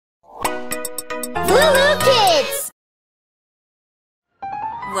LooLoo Kids!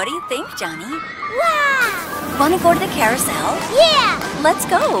 What do you think, Johnny? Wow! Want to go to the carousel? Yeah! Let's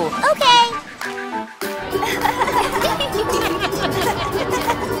go! Okay!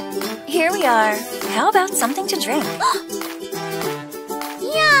 Here we are. How about something to drink?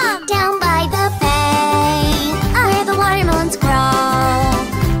 Yum! Down by the bay, where the watermelons grow.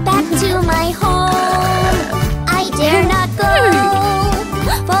 Back to my home, I dare not go.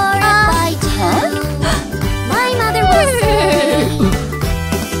 For if I do, my mother will say,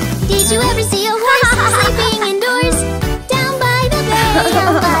 did you ever see a horse sleeping indoors? Down by the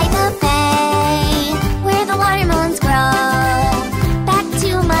bay, where the watermelons grow. Back to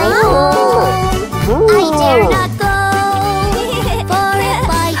my home, I dare not go. For if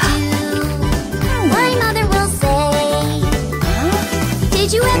I do, my mother will say, did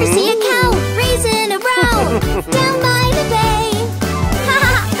you ever see a cow raising a brow? Down by the bay.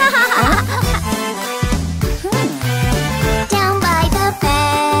 Down by the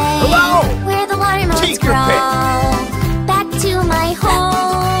bay, where the watermelons grow. Back to my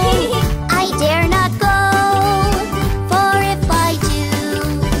home, I dare not go. For if I do,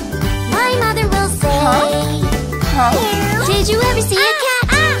 my mother will say, did you ever see a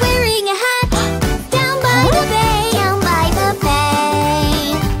cat wearing a hat? Down by the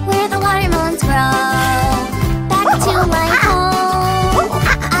bay, where the watermelons grow. Back to my home,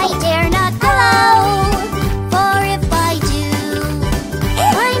 I dare not go. For if I do,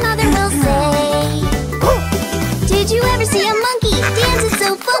 my mother will say, did you ever see a monkey dancing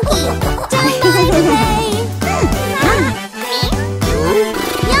so funky? Down by the bay.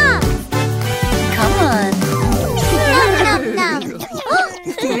 Yum! Come on. Nom, nom, nom.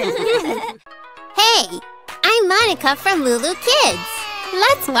 Hey, I'm Monica from LooLoo Kids.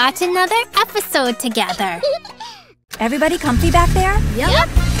 Let's watch another episode together. Everybody comfy back there? Yep.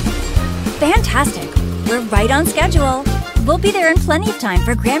 Fantastic. We're right on schedule. We'll be there in plenty of time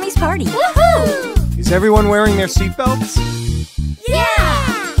for Grammy's party. Woohoo! Is everyone wearing their seatbelts?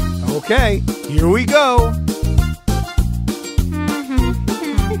 Yeah! Okay, here we go.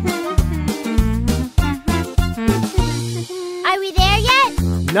 Are we there yet?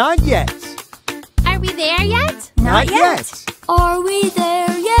 Not yet. Are we there yet? Not yet. Are we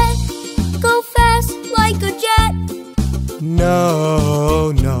there yet? Go fast like a jet.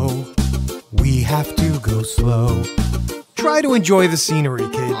 No, no. We have to go slow. Try to enjoy the scenery,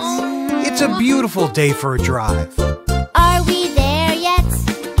 kids. It's a beautiful day for a drive. Are we there yet?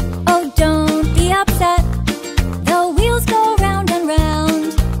 Oh, don't be upset. The wheels go round and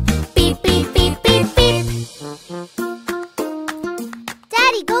round. Beep, beep, beep, beep, beep.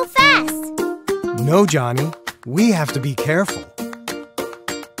 Daddy, go fast. No, Johnny. We have to be careful.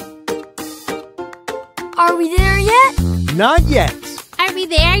 Are we there yet? Not yet. Are we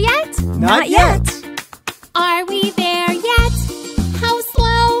there yet? Not yet. Are we there yet? How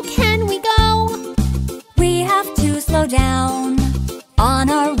slow can we go? We have to slow down on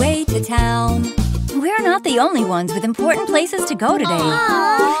our way to town. We're not the only ones with important places to go today.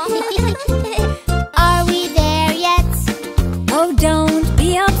 Are we there yet? Oh, don't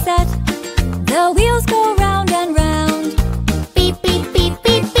be upset. The wheels go round and round. Beep, beep, beep,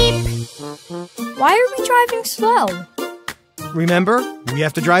 beep, beep. Why are we driving slow? Remember, we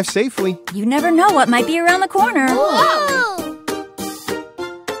have to drive safely. You never know what might be around the corner. Whoa!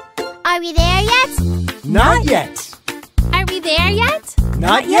 Are we there yet? Not yet. Are we there yet?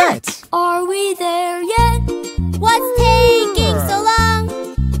 Not yet. Are we there yet? What's taking so long?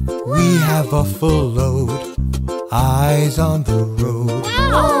 We have a full load. Eyes on the road.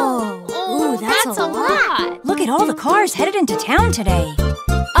 Wow! Ooh, that's a lot. Look at all the cars headed into town today.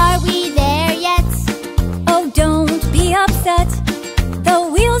 Are we there yet? Oh, don't be upset. The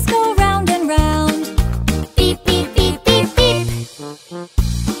wheels go round and round. Beep, beep, beep, beep, beep.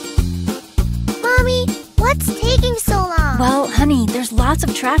 Mommy, what's taking so long? Well, honey, there's lots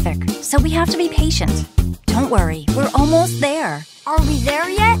of traffic, so we have to be patient. Don't worry, we're almost there. Are we there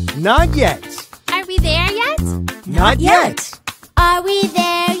yet? Not yet. Are we there yet? Not yet. Are we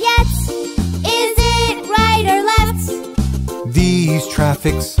there yet? Is it right or left? These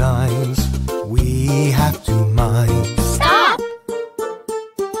traffic signs we have to mind. Stop!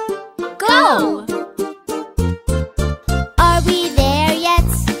 Go! Are we there yet?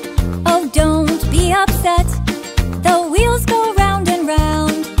 Oh, don't be upset. The wheels go round and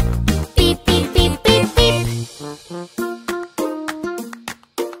round. Beep, beep, beep, beep, beep.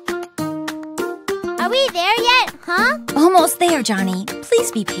 Are we there yet, huh? Almost there, Johnny.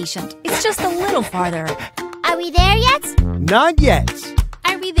 Please be patient. It's just a little farther. Are we there yet? Not yet.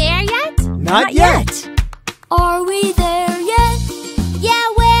 Are we there yet? Not yet. Are we there yet? Yeah,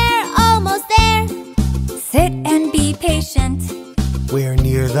 we're almost there.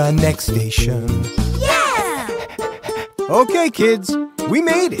 the next station. Yeah! Okay, kids, we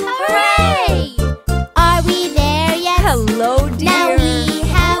made it. Hooray! Are we there yet? Hello, dear. Now we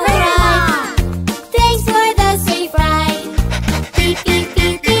have arrived. Thanks for the safe ride. Beep, beep,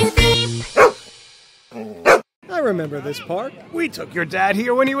 beep, beep, beep. I remember this park. We took your dad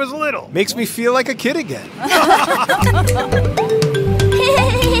here when he was little. Makes me feel like a kid again.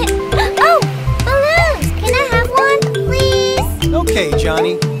 Oh, balloons! Can I have one, please? Okay,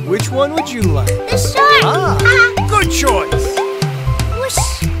 Johnny, which one would you like? The shark! Ah, good choice.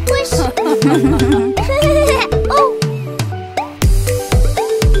 Whoosh, whoosh. Oh!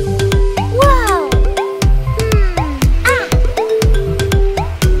 Whoa!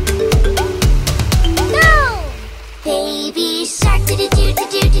 Go! Baby shark,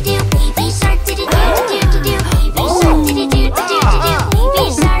 do-do-do-do-do-do-do. Baby shark, do-do-do-do-do-do. Baby shark, do-do-do-do-do-do. Baby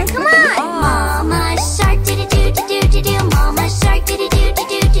shark, come on! Mama shark, do-do-do-do-do-do. Mama shark,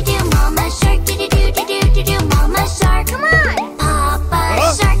 do-do-do-do-do-do. Mama shark, do-do-do-do-do-do. Mama shark, come on! Papa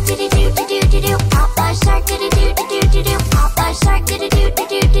shark, do-do-do-do-do-do. Papa shark, do-do-do-do-do-do. Papa shark,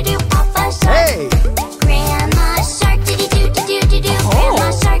 do-do-do-do-do-do. Papa shark. Hey! Grandma shark, do-do-do-do-do-do. Grandma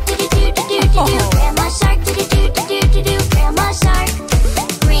shark, do-do-do-do-do. Grandma shark, do-do-do-do-do. Grandma shark.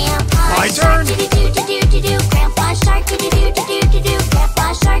 Grandpa My shark, turn. do-do-do-do-do. Grandpa shark, do-do-do-do-do. Grandpa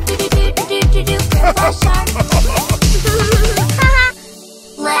shark, do-do-do-do-do. Grandpa shark.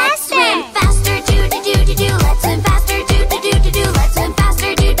 Let's swim faster, do-do-do-do-do. Let's swim faster, do-do-do-do-do. Let's swim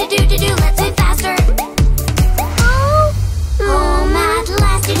faster, do-do-do-do-do. Let's swim faster. Home at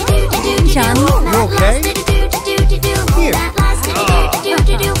last, do-do-do-do-do. Johnny, Home you at okay? last, do-do-do-do-do. Here. Home at last,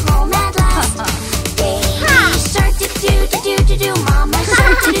 do-do-do-do-do. Home at last. Baby shark, do-do-do-do-do. Mama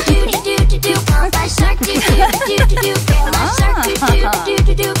shark, do-do-do-do-do. Papa shark, do-do-do-do-do. Grandma shark,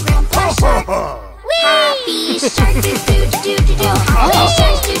 do-do-do-do-do. Grandpa shark. Happy shark, do-do-do-do-do. Happy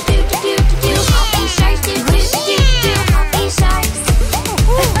sharks, do-do-do-do-do. Happy sharks, do-do-do-do-do. Happy sharks.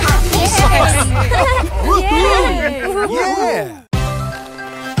 Happy sharks. Yeah!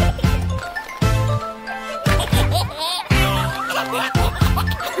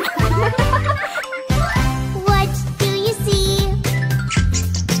 What do you see?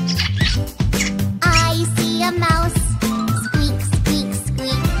 I see a mouse. Squeak, squeak,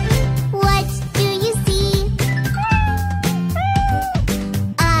 squeak. What do you see?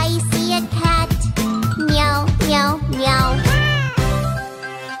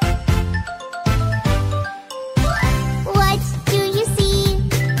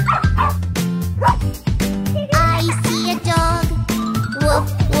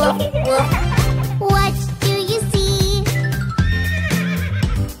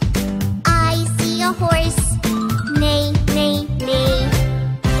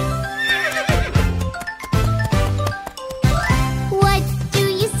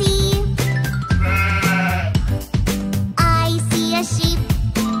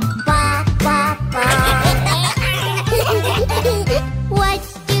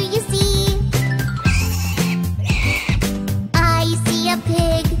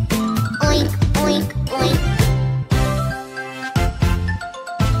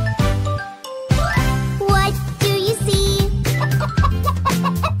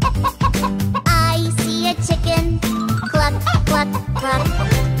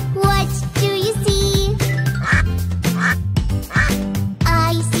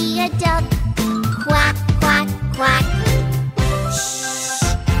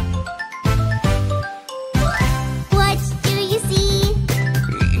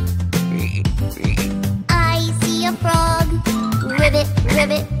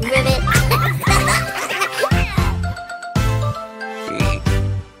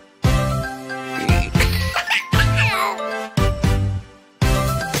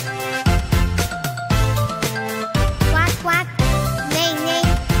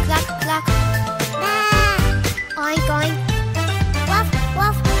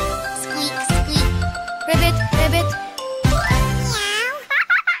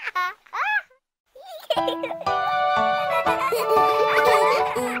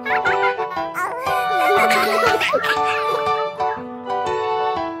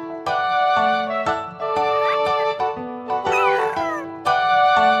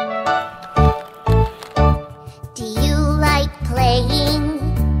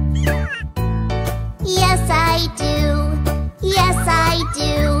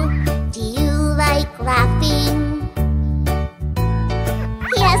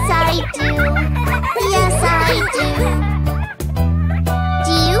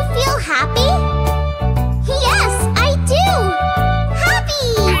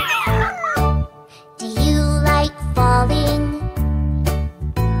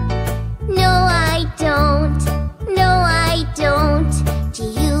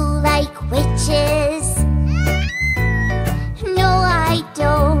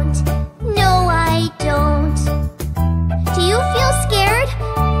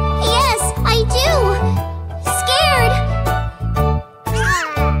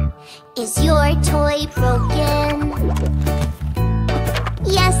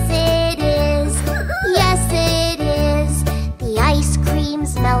 Yes, it is. Yes, it is. The ice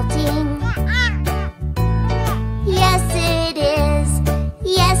cream's melting. Yes, it is.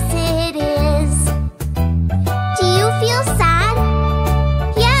 Yes, it is. Do you feel sad?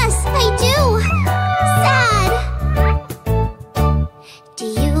 Yes, I do. Sad. Do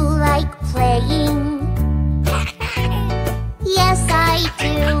you like playing? Yes, I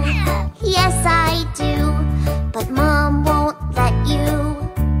do. Yes, I do. But Mom won't let you.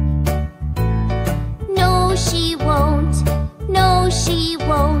 No, she won't. No, she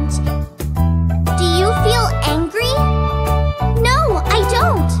won't. Do you feel angry? No, I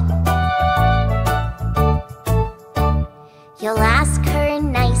don't. You'll ask her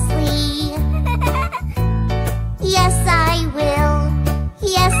nicely. Yes, I will.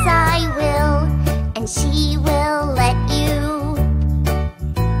 Yes, I will. And she will let you.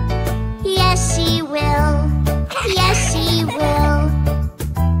 Yes, she will. Yes, she will.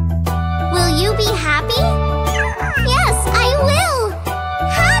 Will you be happy? Yes, I will.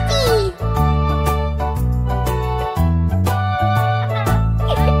 Happy.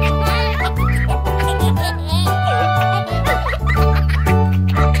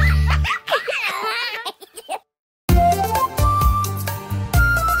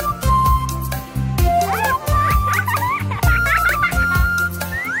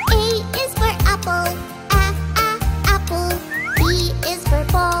 A is for apple, apple. B is for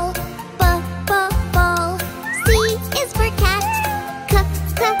ball, ball. C is for cat,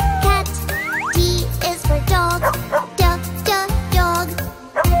 cat. D is for dog, dog.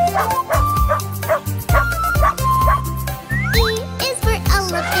 E is for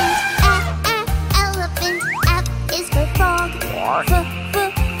elephant, elephant. F is for frog,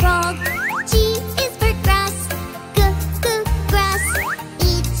 frog. G is for grass, grass.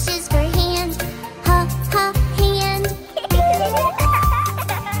 H is for hand, hand.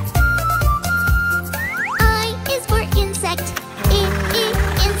 I is for insect,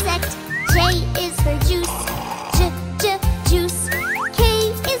 insect. J is for juice, juice. K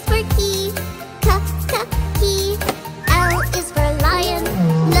is for key, key. L is for lion,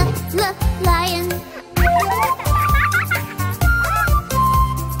 lion.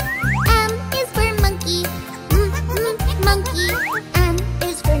 M is for monkey, monkey. N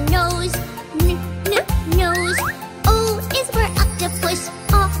is for nose, nose. O is for octopus,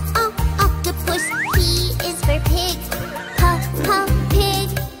 octopus. P is for pig, pig.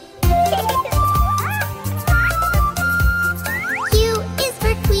 Q is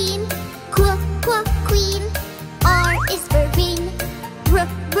for queen, queen. R is for ring,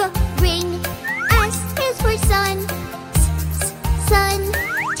 ring. S is for sun, sun.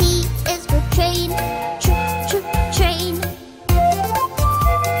 T is for train, train.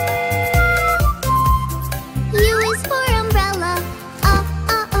 U is for umbrella,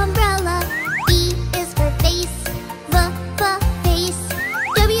 umbrella. V is for face, face.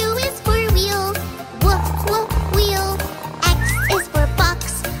 W is for wheel, wheel. X is for box,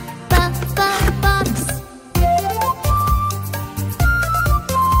 box.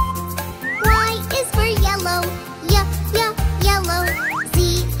 Y is for yellow, yellow. Z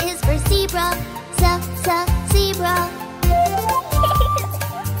is for zebra, zebra.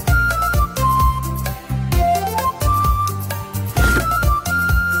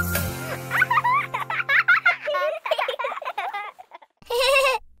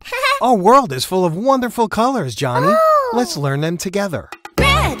 Our world is full of wonderful colors, Johnny. Oh. Let's learn them together.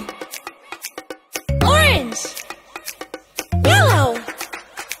 Red, orange, yellow,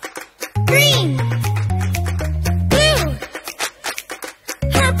 green, blue,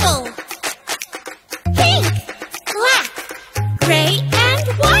 purple, pink, black, gray, and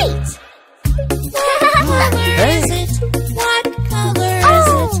white. What color is it? What color is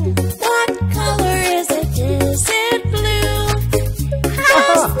it? What color is it? Is it blue?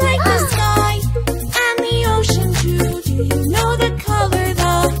 Just like the sky and the ocean too. Do you know the color?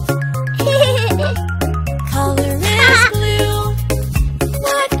 The color is blue.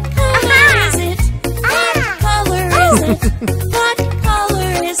 What color is it?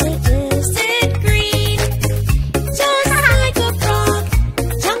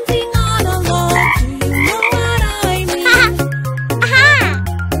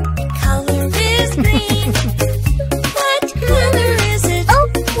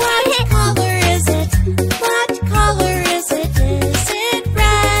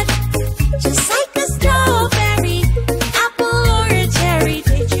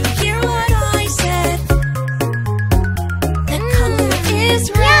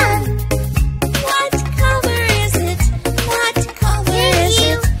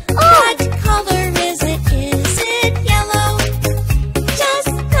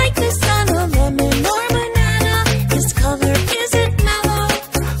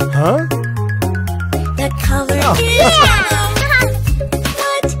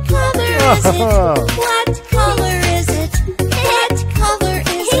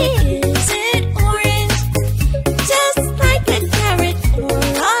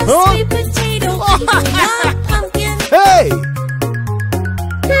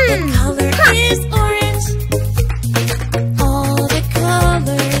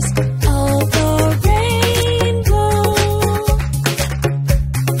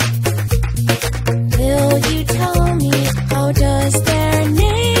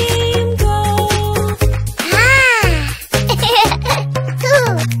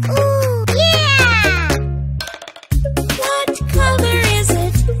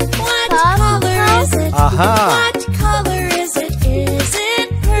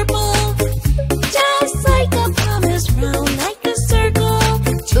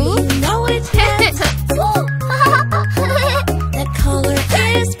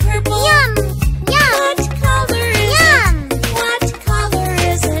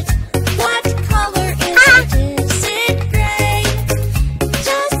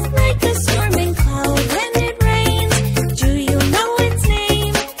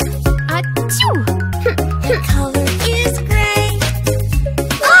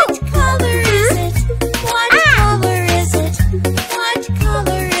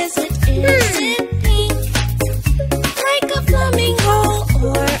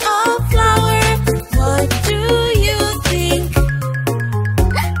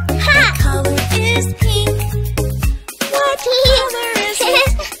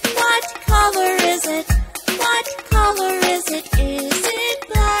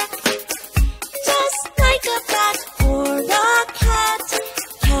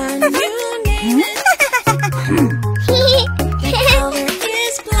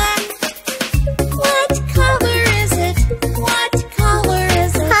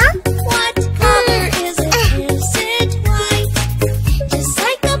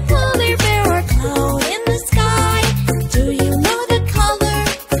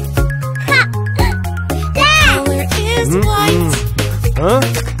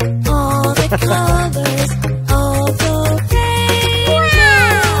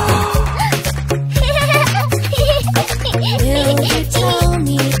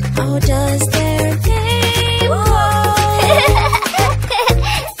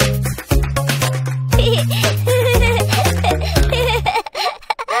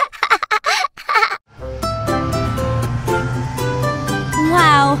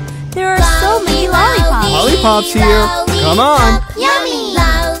 lollipop. Lollipop's here. Come on. Yummy!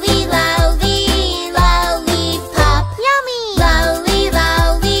 Lolly, lolly, lollipop. Yummy! Lolly,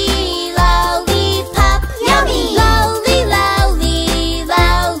 lolly, lollipop. Yummy! Lolly, lolly,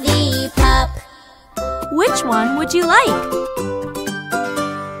 lollipop. Which one would you like?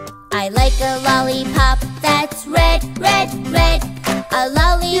 I like a lollipop that's red, red, red. A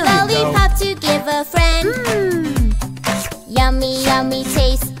lolly, lollipop to give a friend. Yummy, yummy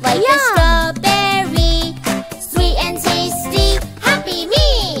taste like a strawberry. Sweet and tasty, happy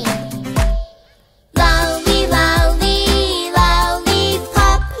me! Lolly, lolly,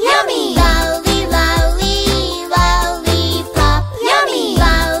 lollipop. Yummy! Lolly, lolly, lollipop. Yummy!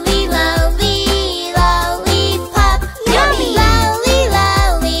 Lolly, lolly, lollipop. Yummy! Lolly,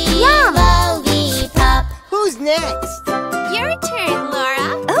 lolly, lollipop. Who's next? Your turn, Laura.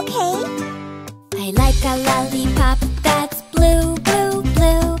 Okay. I like a lollipop that's blue, blue,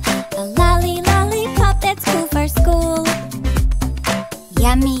 blue. A lolly, lollipop that's cool for school.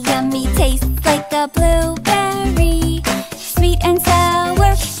 Yummy, yummy taste like a blueberry. Sweet and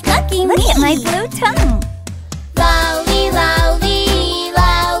sour. Lucky me. Look at my blue tongue. Lolly, lolly,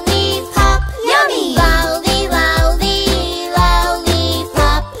 lollipop. Yummy! Lolly, lolly,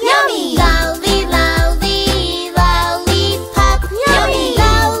 lollipop. Yummy! Lolly, lolly, lollipop. Yummy!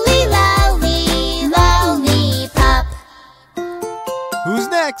 Lolly, lolly, lollipop. Who's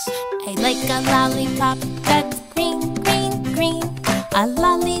next? I like a lollipop that's green, green, green. A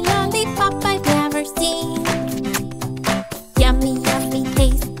lolly, lollipop I've never seen. Yummy, yummy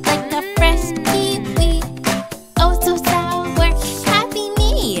taste like a fresh kiwi. Oh, so sour, happy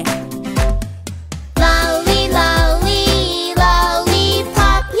me. Lolly, lolly,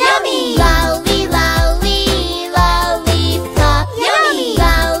 lollipop. Yummy! Lolly, lolly, lollipop. Yummy!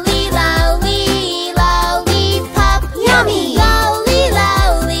 Lolly, lolly, lollipop. Yummy! Lolly,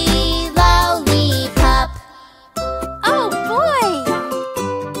 lolly, lollipop. Oh boy!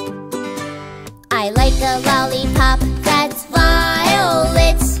 I like a lollipop that's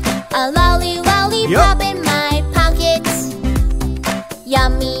violet. A lolly, lollipop in my pocket.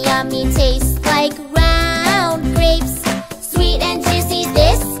 Yummy, yummy taste like round grapes. Sweet and juicy,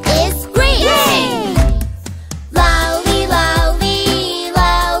 this is great! Lolly, lolly,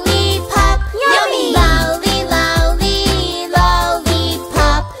 lollipop. Yummy! Lolly, lolly,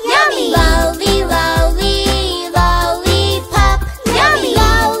 lollipop. Yummy! Lolly, lolly, lollipop. Yummy!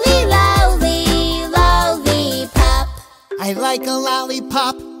 Lolly, lolly, lollipop. I like a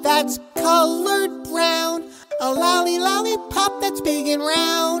lollipop that's colored brown. A lolly lollipop that's big and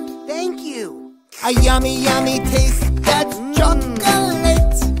round. Thank you. A yummy, yummy taste that's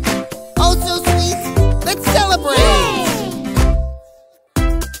chocolate. Oh, so sweet. Let's celebrate.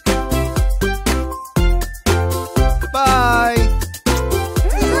 Bye.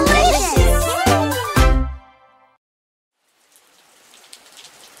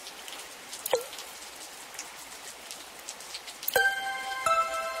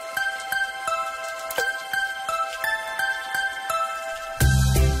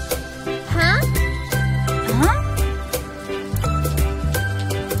 Huh?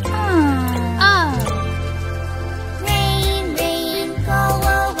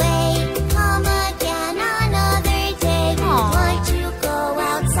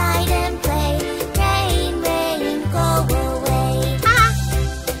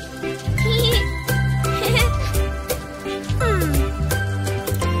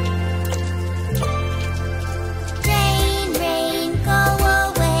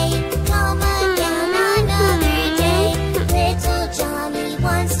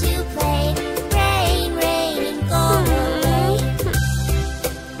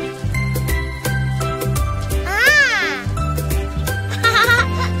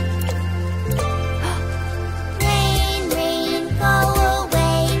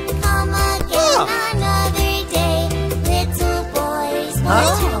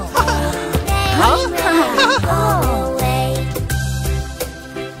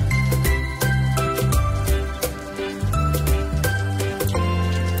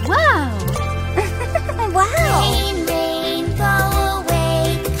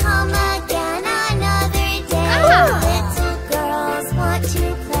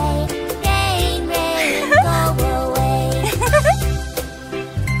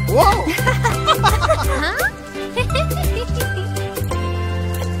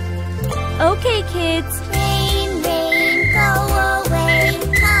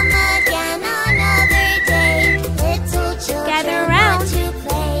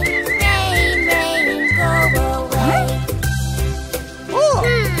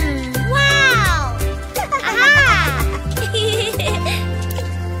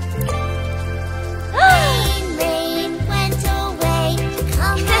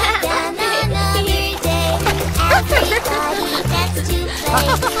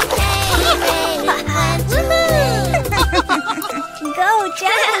 I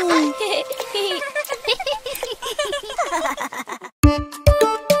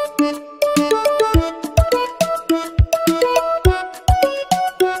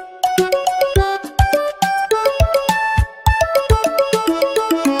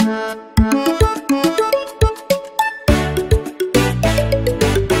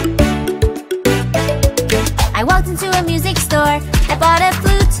walked into a music store. I bought a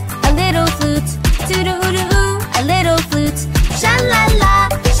flute, a little flute. Toot-a-oo-a-oo, a little flute. Sha-la-la,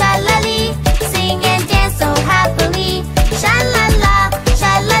 sha-la-lee, sing and dance so happily. Sha-la-la,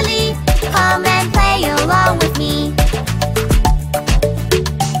 sha-la-lee, come and play along with me.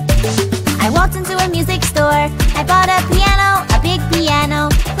 I walked into a music store. I bought a piano, a big piano.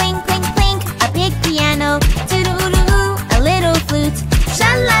 Clink, clink, clink, a big piano. Toot-a-oo-a-oo, a little flute.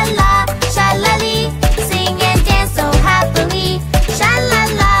 Sha-la-la, sha-la-lee, sing and dance so happily.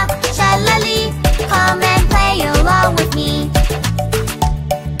 Sha-la-la, sha-la-lee, come and play along with me.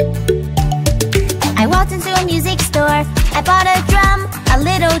 I walked into a music store. I bought a drum, a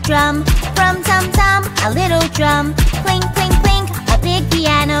little drum. From tum-tum, a little drum. Clink, clink, clink, a big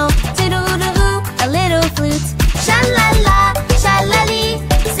piano. Toot-a-oo-a-oo, a little flute. Sha-la-la, sha-la-lee,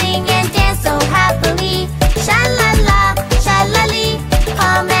 sing and dance so happily. Sha-la-la, sha-la-lee,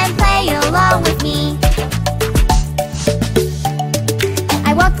 come and play along with me.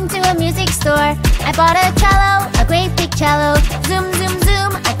 I walked into a music store. I bought a cello, a great big cello. Zoom, zoom,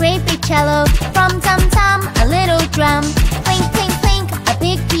 zoom, a great big cello. From tum-tum, a little drum. Clink, clink, clink, a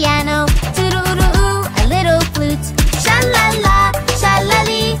big piano. Toot-a-oo-a-oo, a little flute. Sha-la-la,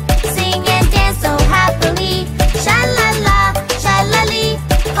 sha-la-lee, sing and dance so happily. Sha-la-la, sha-la-lee,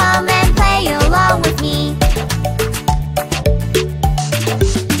 come and play along with me.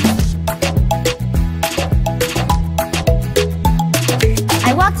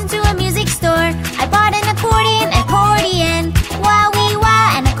 I walked into a music store. I bought an accordion, accordion.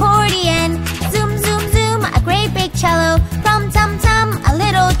 Wah-wee-wah, an accordion. Zoom, zoom, zoom, a great big cello. From tum-tum, a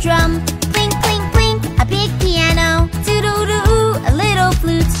little drum. Clink, clink, clink, a big piano. Toot-a-oo-a-oo, a little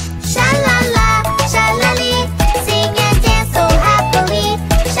flute. Sha-la-la, sha-la-lee, sing and dance so happily.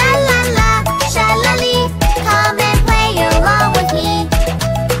 Sha-la-la, sha-la-lee, come and play along with me.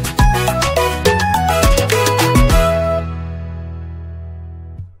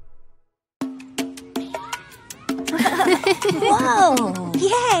 Whoa!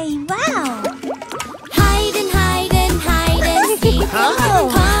 Yay! Wow! Hide and hide and hide and seek.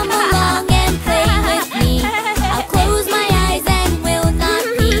 Come along and play with me. I'll close my eyes and will not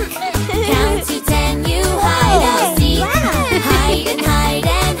peek. Count to 10, you hide, I'll seek. Hide and hide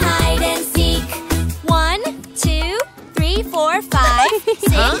and hide and seek. 1, 2, 3, 4, 5,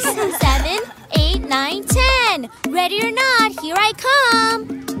 6, 7, 8, 9, 10. Ready or not, here I come.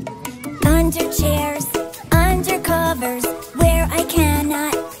 Under chairs, under covers, where I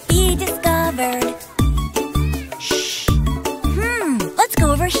cannot be discovered. Shh. Let's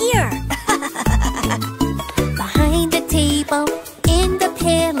go over here. Behind the table, in the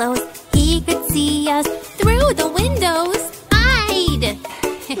pillows, he could see us through the windows. Hide!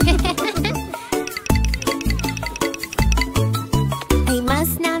 I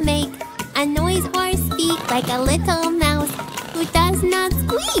must not make a noise or speak like a little mouse who does not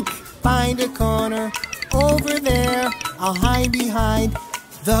squeak. Find a corner over there. I'll hide behind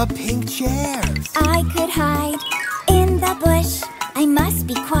the pink chairs. I could hide in the bush. I must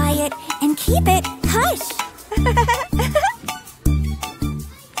be quiet and keep it hush.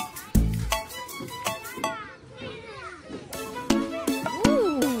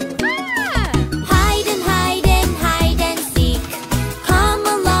 Hide and hide and hide and seek. Come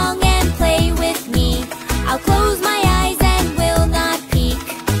along and play with me. I'll close my eyes and will not peek.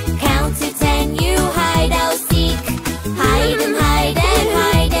 Count to 10, you hide, I'll seek. Hide and hide and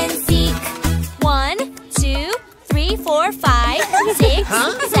hide and seek. 1, 2, 3, 4, 5, 6,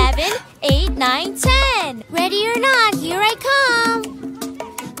 7, 8, 9, 10. Ready or not, here I come.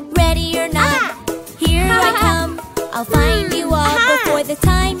 Ready or not, here I come. I'll find you all before the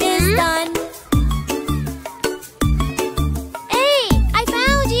time is done. Hey, I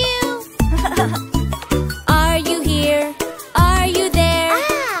found you. Are you here? Are you there?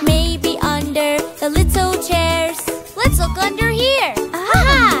 Maybe under the little chairs. Let's look under here.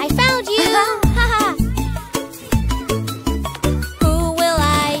 I found you. Who will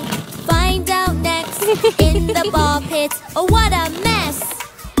I find out next? In the ball pit. Oh, what a mess.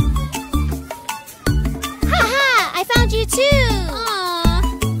 I found you too.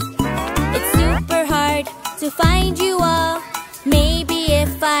 It's super hard to find you all. Maybe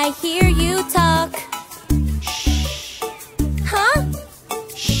if I hear you talk.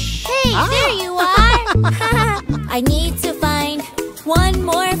 Hey, there you are. I need to find one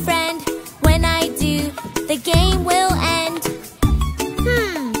more friend. When I do, the game will end.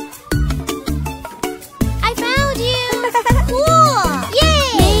 I found you! Cool!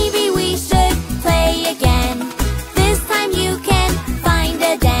 Yay! Maybe we should play again. This time you can find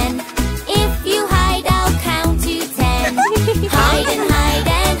a den. If you hide, I'll count to 10. Hide and hide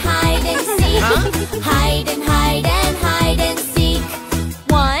and hide and seek. Hide and hide and hide and seek.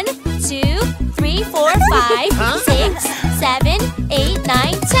 1, 2, 3, 4, 5, 6, 7, 8,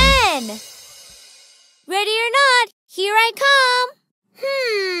 9, 10. Ready or not, here I come.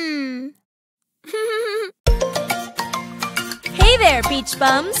 Hey there, beach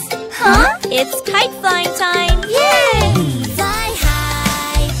bums. Huh? It's kite flying time. Yay! Fly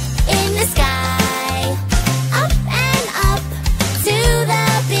high in the sky, up and up to the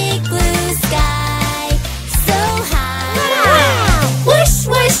big blue sky. So high, whoosh,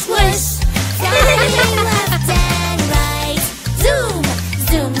 whoosh, whoosh, flying left and right. Zoom,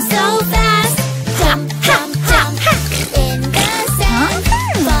 zoom so fast, jump, jump, jump in the sand.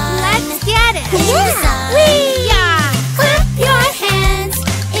 Fun. Let's get it. In the sun. Clap your hands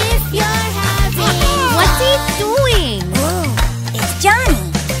if you're having What's he fun. doing? It's Johnny.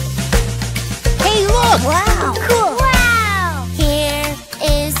 Hey, look! Wow. Cool. Wow! Here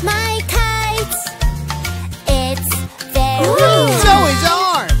is my kite. It's very So is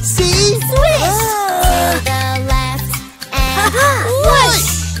ours. See? swish to the left and whoosh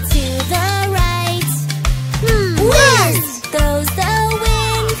to the right. Whiz goes the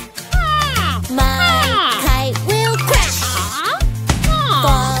wind. My kite will crash,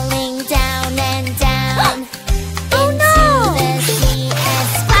 falling down and down into the sea and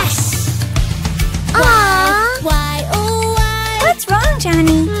splash. Why, oh why What's wrong,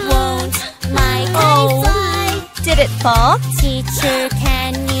 Johnny? won't my kite fly? Did it fall? Teacher,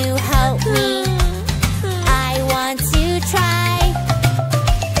 can you help me? I want to try.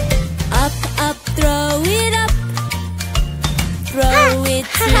 Up, up, throw it up. Throw it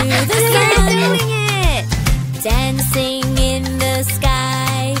to the sun. Doing it! Dancing in the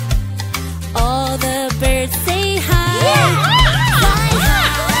sky. All the birds say hi. Fly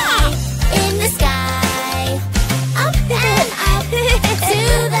high in the sky. Up and up to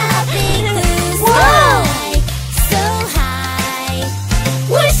the big blue sky. So high.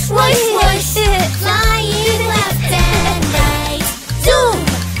 Whoosh, whoosh, whoosh. Flying left and right. Zoom,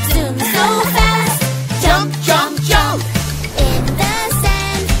 zoom so fast. Jump, jump, jump. In the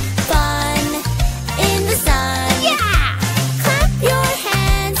sand. Fun in the sun. Clap your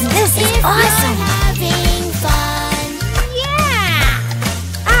hands. This is if awesome. you're having fun.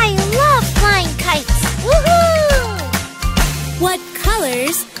 I love flying kites. Woohoo! What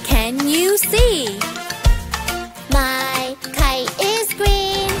colors can you see? My kite is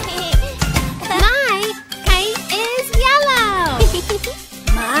green. My kite is yellow.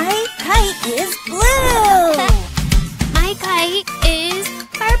 My kite is blue. My kite is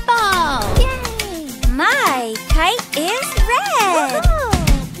purple. My kite is red.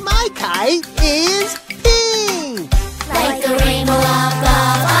 My kite is pink. Like the rainbow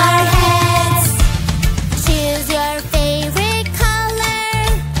above our heads. Choose your favorite color.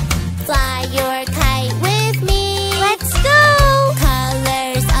 Fly your kite with me. Let's go!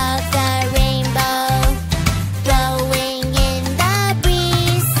 Colors of the rainbow, blowing in the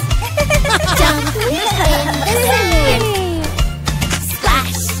breeze. Jump in the sand.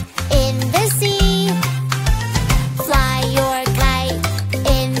 Splash in the sea. Fly your kite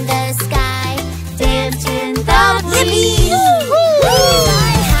in the sky. Dance in the breeze.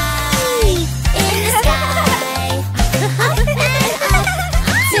 Fly high in the sky. Up and up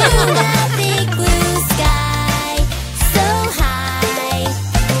to the big blue sky. So high.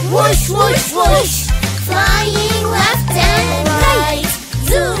 Whoosh, whoosh, whoosh. Flying left and right.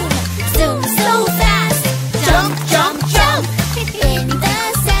 Zoom, zoom so fast. Jump, jump, jump. In the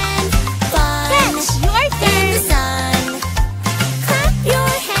sand. Fun in the sun. Clap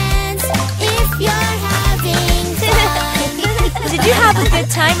your hands if you're having fun. Did you have a good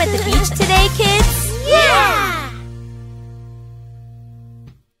time at the beach today, kids? Yeah!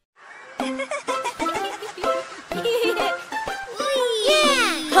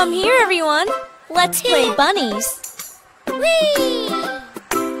 Come here, everyone. Let's play bunnies. Whee!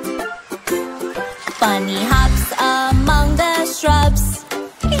 Bunny hops among the shrubs.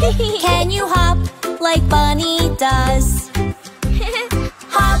 Can you hop like Bunny does?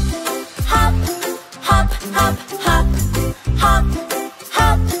 Hop, hop, hop, hop, hop, hop,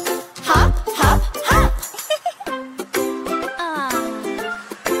 hop, hop, hop, hop.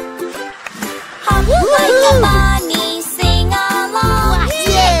 Hop like a bunny, sing along.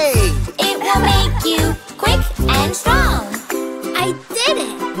 Yay! It will make you quick and strong. I did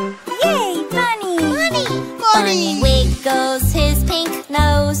it! Yay, Bunny! Bunny wiggles his pink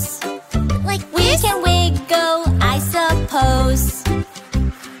nose. Like we can wiggle, I suppose.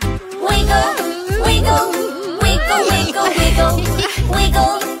 Wiggle, wiggle, wiggle, wiggle, wiggle.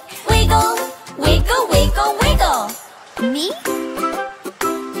 Wiggle, wiggle, wiggle, wiggle, wiggle. Me?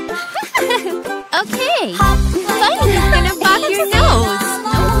 Okay. Hop Bunny's gonna pop your nose.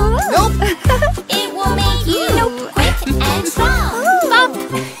 Nope. It will make you quick and strong. Pop.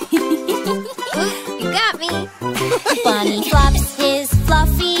 You got me. Bunny flops his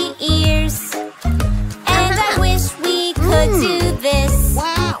fluffy ears, and I wish we could do this.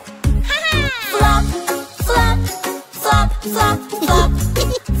 Wow. Flop, flop, flop, flop, flop,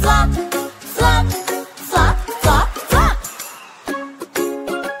 flop, flop, flop, flop, flop.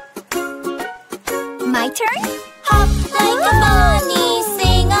 My turn? Hop like a bunny,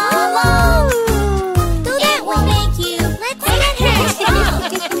 sing along. It will make you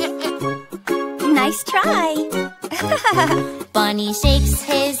Nice try. Bunny shakes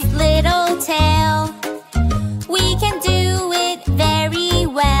his little tail. We can do it very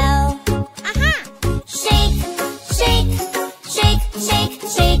well. Shake, shake, shake, shake,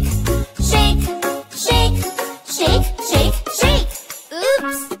 shake, shake, shake, shake, shake, shake.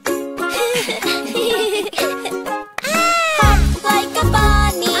 Oops. Hop like a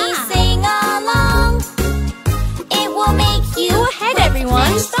bunny, sing along. It will make you Go ahead,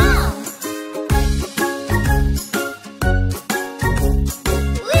 everyone. strong.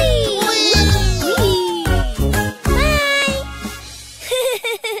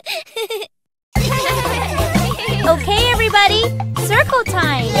 Okay, everybody, circle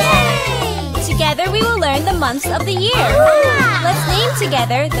time. Together we will learn the months of the year. Let's name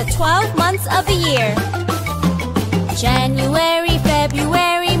together the 12 months of the year. January,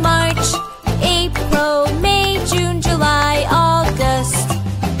 February, March, April, May, June, July, August,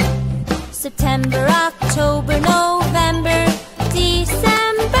 September, October, November,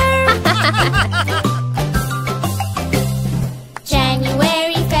 December.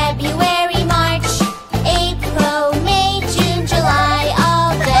 January, February, March, April, May, June, July,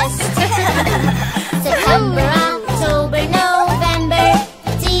 August, September, October, November,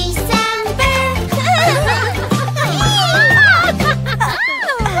 December.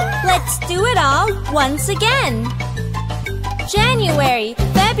 Let's do it all once again. January,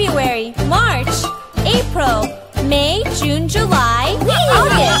 February, March, April, May, June, July,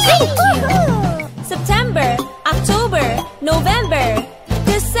 August, September, October, November,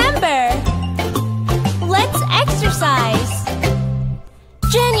 December. Let's exercise.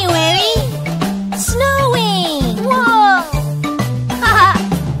 January, snowing. Whoa!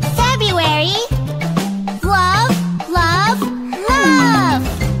 February, love, love, love.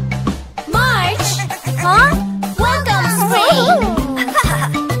 March, welcome spring.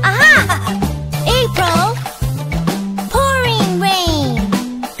 April, pouring rain.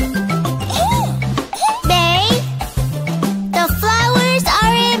 May, the flowers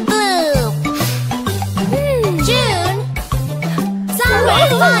are in bloom. June, summer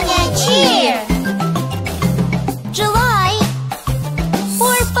fun and cheer. July,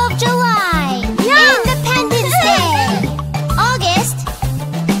 4th of July, Independence Day. August,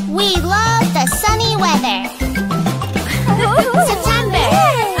 we love the sunny weather. September,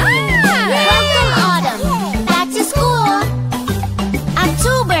 welcome autumn, back to school.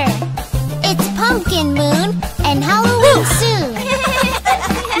 October, it's pumpkin moon and Halloween soon.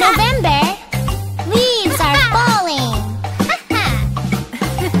 November, leaves are falling.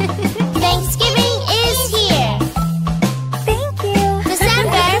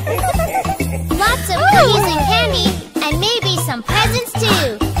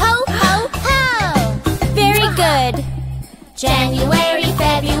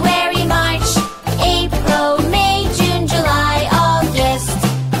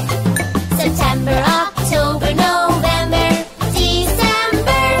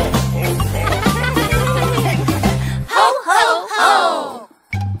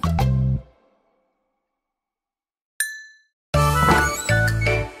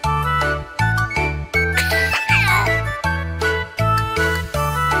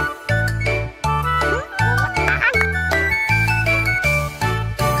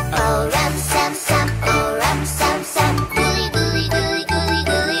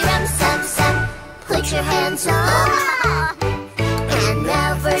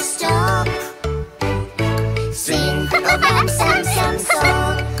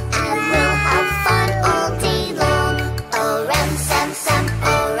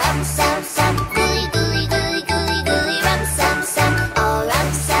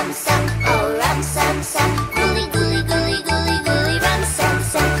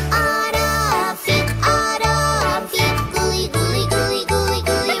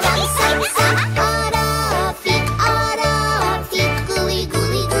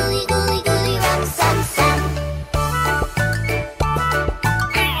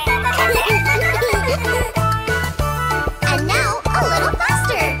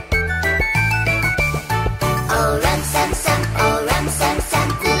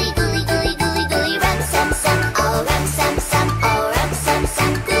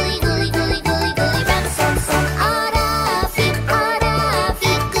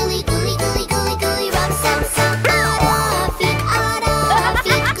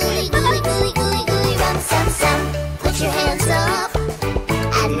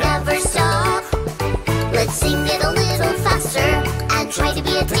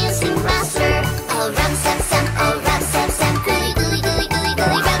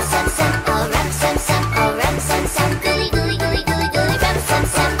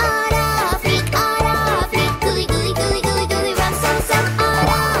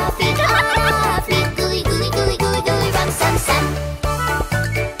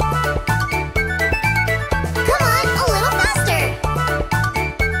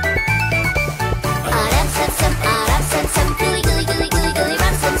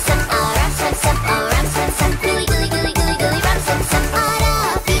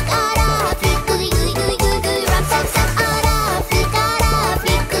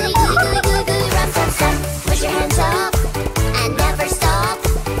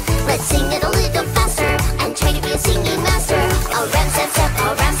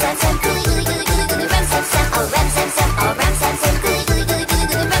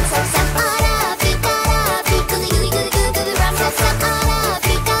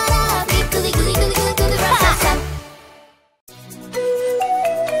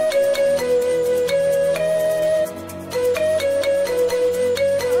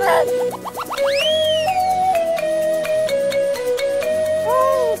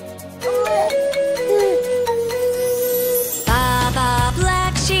 Baba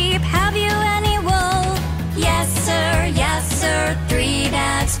black sheep, have you any wool? Yes sir, 3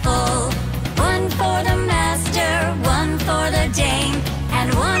 bags full. 1 for the master, 1 for the dame,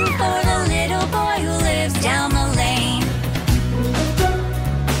 and 1 for the little boy who lives down the lane.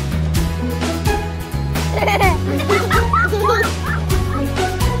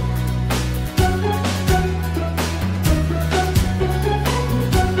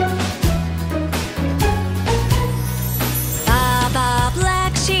 Baba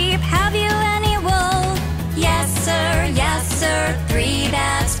black sheep, have you any wool? Yes sir, 3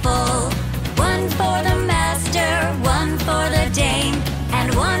 bags full. 1 for the master, 1 for the dame,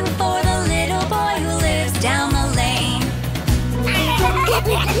 and 1 for the little boy who lives down the lane.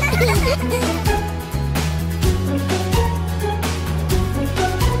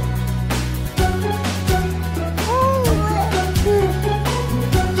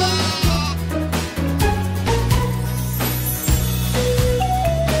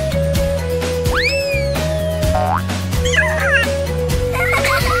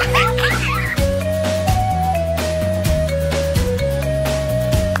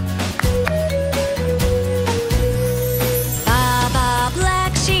 Baba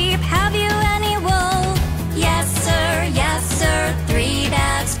black sheep, have you any wool? Yes sir, 3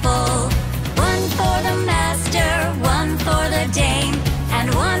 bags full. 1 for the master, 1 for the dame,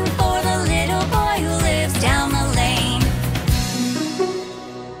 and 1 for the little boy who lives down the lane.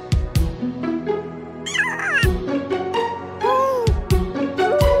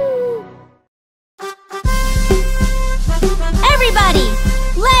 Everybody,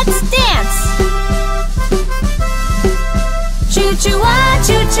 let's dance! Choo-choo-ah,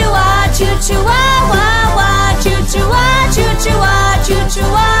 choo-choo-ah, choo-choo-ah, wah-wah. Choo-choo-ah, choo-choo-ah,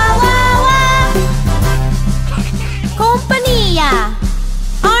 choo-choo-ah, wah-wah. Compania,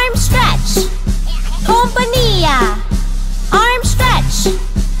 arm stretch. Compania, arm stretch.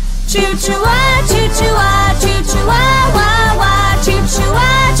 Choo-choo-ah, choo-choo-ah, choo-choo-ah, wah-wah.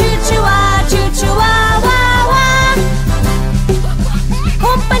 Choo-choo-ah, choo-choo-ah, choo-choo-ah, wah-wah.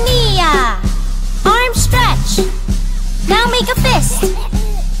 Compania, arm stretch. Now make a fist.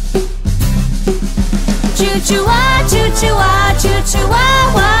 Choo-choo-ah, choo-choo-ah, choo-choo-ah,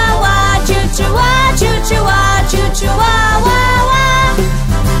 wah-wah. Choo-choo-ah, choo-choo-ah, choo-choo-ah, wah-wah.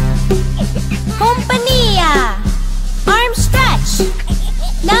 Compania, arm stretch.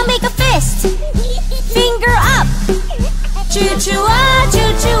 Now make a fist. Finger up. Choo-choo-ah,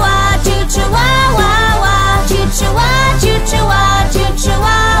 choo-choo-ah, choo-choo-ah, wah-wah. Choo-choo-ah, choo-choo-ah,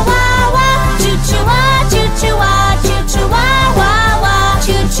 choo-choo-ah, wah-wah. Choo-choo-ah, choo-choo-ah, choo-choo-ah, wah-wah.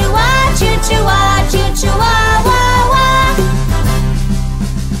 Choo-choo-ah, choo-choo-ah, choo-choo-ah, wah-wah.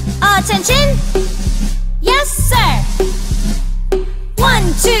 Attention! Yes, sir!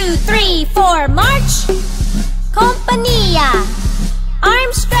 1, 2, 3, 4, march! Compania,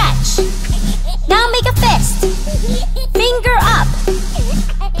 arm stretch. Now make a fist. Finger up.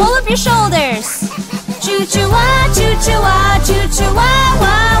 Pull up your shoulders. Choo-choo-ah, choo-choo-ah, choo-choo-ah,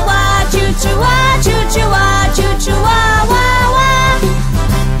 wah-wah. Choo-choo-ah, choo-choo-ah, choo-choo-ah, wah-wah.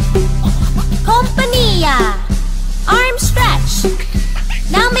 Compania, arm stretch.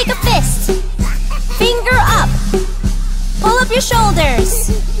 Now make a fist. Finger up. Pull up your shoulders.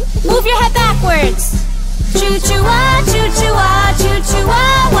 Move your head backwards. Choo-choo-ah, choo-choo-ah,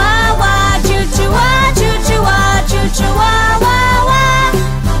 choo-choo-ah, wah-wah. Choo-choo-ah, choo-choo-ah, choo-choo-ah, wah-wah.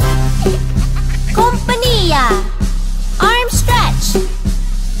 Compania, arm stretch.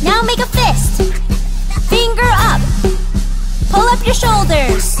 Now make a fist. Finger up. Pull up your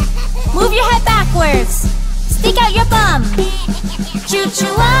shoulders. Move your head backwards. Stick out your bum.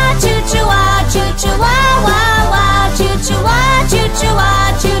 Choo-choo-ah, choo-choo-ah, choo-choo-ah, wah-wah. Choo-choo-ah,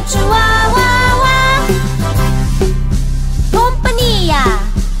 choo-choo-ah, choo-choo-ah, wah-wah. Compania,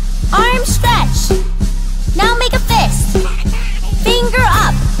 arm stretch. Now make a fist. Finger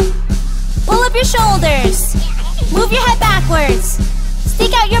up. Pull up your shoulders. Move your head backwards.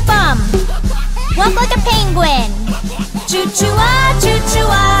 Stick out your bum. Walk like a penguin. Choo-choo-ah,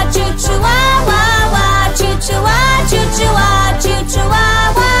 choo-choo-ah, choo-choo-ah, wah-wah. Choo-choo-ah, choo-choo-ah,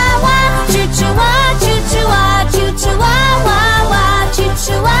 choo-choo-ah, wah-wah. Choo-choo-ah, choo-choo-ah, choo-choo-ah, wah-wah.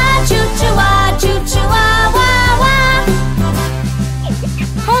 Choo-choo-ah, choo-choo-ah, choo-choo-ah, wah-wah.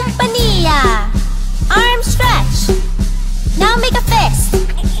 Compania, arm stretch. Now make a fist.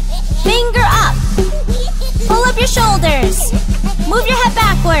 Finger up. Pull up your shoulders. Move your head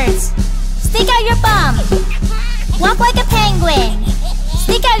backwards. Stick out your bum. Walk like a penguin.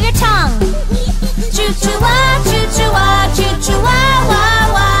 Stick out your tongue. Choo-choo-ah, choo-choo-ah, choo-choo-ah,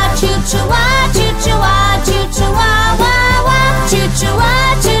 wah-wah.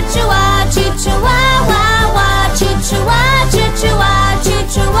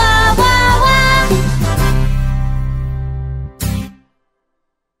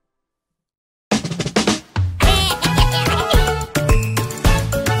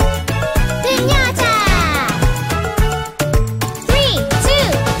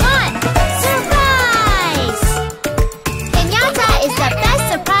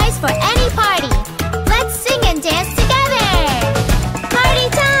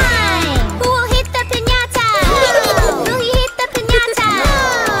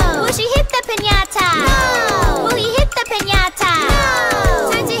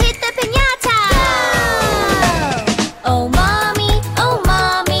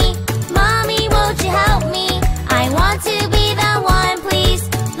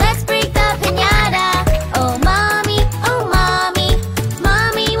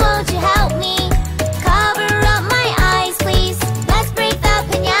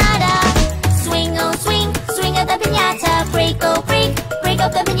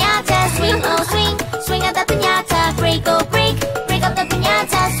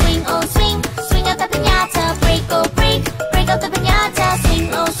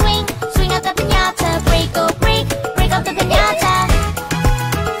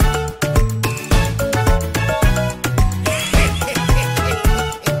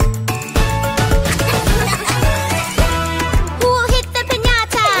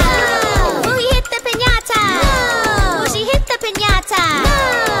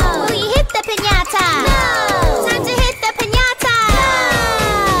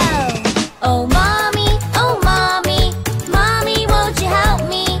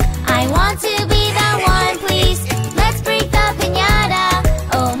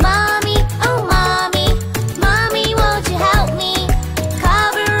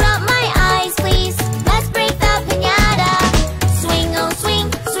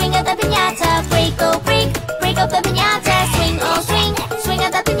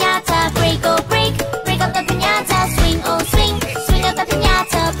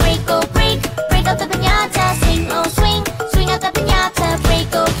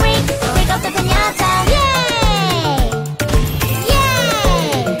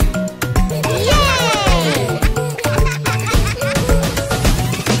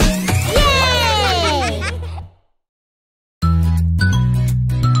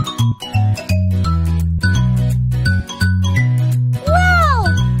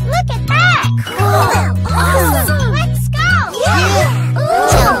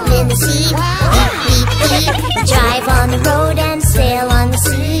 the sea. Beep, beep, beep. Drive on the road and sail on the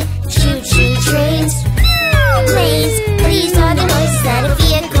sea. Choo-choo trains, planes. These are the noises that a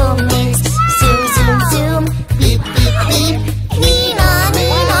vehicle makes. Zoom, zoom, zoom. Beep, beep, beep. Nee-naw,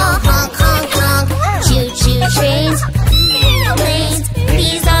 nee-naw. Honk, honk, honk. Choo-choo trains, planes.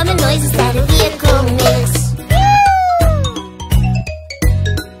 These are the noises that a vehicle makes.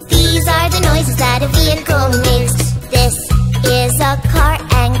 These are the noises that a vehicle makes. This is a car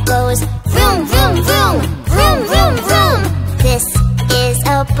and goes vroom, vroom, vroom. Vroom, vroom, vroom. This is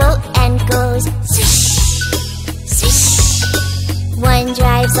a boat and goes swish, swish. One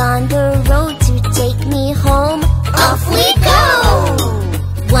drives on the road to take me home. Off we go!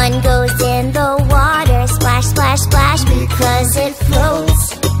 One goes in the water, splash, splash, splash, because it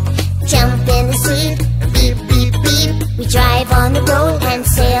floats. Jump in the sea, beep, beep, beep. We drive on the road and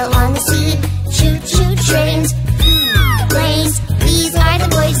sail on the sea. Choo-choo trains, planes. These are the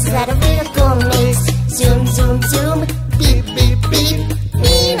voices that a vehicle makes. Zoom, zoom, zoom. Beep, beep, beep.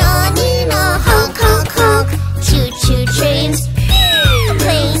 Nee-naw, nee-naw. Honk, honk, honk. Choo-choo trains,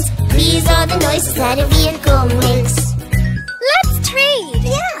 planes. These are the noises that a vehicle makes. Let's trade.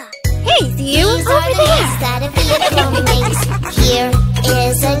 Yeah. Hey, you These are over the there. noises that a vehicle makes. Here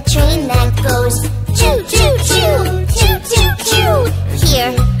is a train that goes choo, choo, choo. Choo, choo, choo.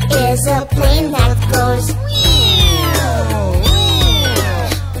 Here is a plane that goes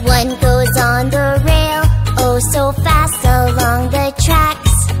one goes on the rail, oh so fast along the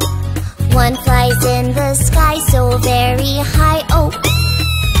tracks. One flies in the sky so very high, oh.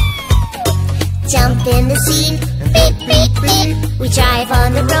 Jump in the sea, beep, beep, beep. We drive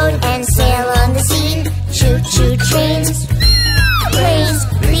on the road and sail on the sea. Choo-choo trains, planes.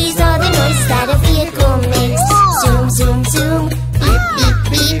 These are the noises that a vehicle makes. Zoom, zoom, zoom. Beep, beep,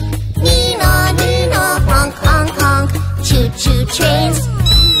 beep. Nee-naw, nee-naw. Honk, honk, honk. Choo-choo trains,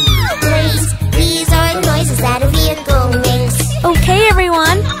 planes. These are the noises that a vehicle makes. Okay,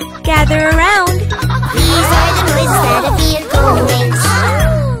 everyone, gather around. These are the noises that a vehicle makes.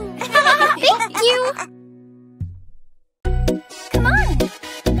 Thank you. Come on.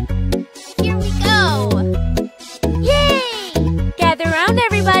 Here we go. Yay! Gather around,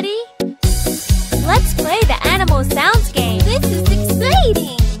 everybody. Let's play the animal sounds game. This is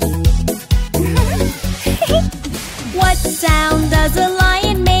exciting. What sound does a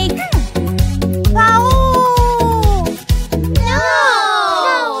lion make? No!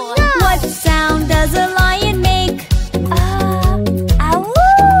 What sound does a lion make? Ow!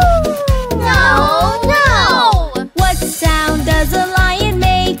 No! What sound does a lion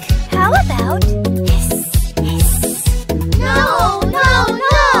make? How about hiss, hiss? No!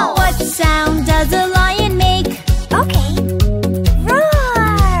 What sound does a lion make? Okay. Roar!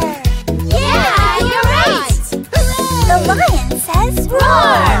 Yeah, you're right. The lion says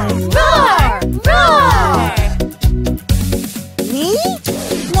roar! Roar! Roar! Me?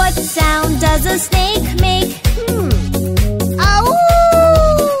 What sound does a snake make? Ow!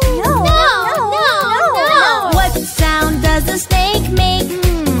 No! What sound does a snake make?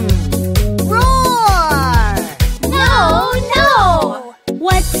 Roar! No!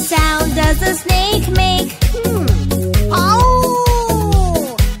 What sound does a snake make? Ow!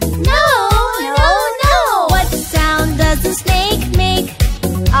 No! What sound does a snake make?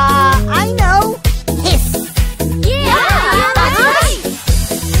 I know. Hiss. Yeah, that's right.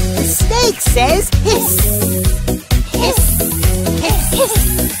 The snake says hiss. Hiss, hiss, hiss.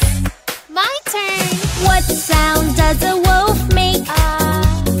 My turn. What sound does a wolf make?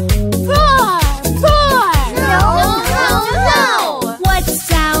 Roar! No! What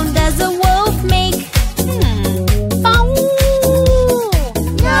sound does a wolf make?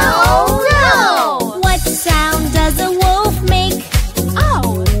 No! What sound does a wolf make?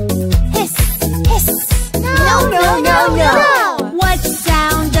 Hiss, hiss. No! What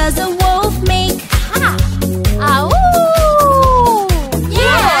sound does a wolf make?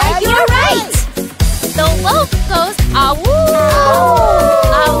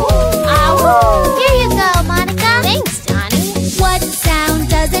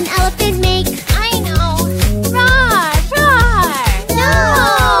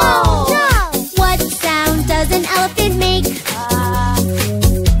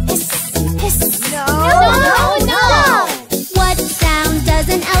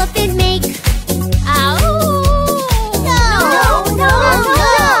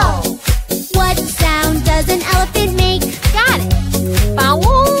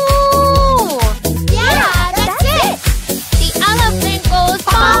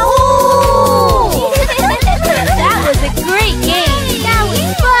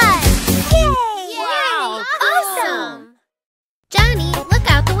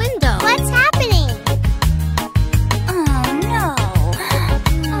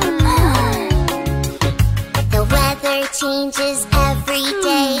 changes every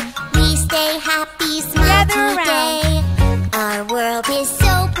day. We stay happy, smile today. Our world is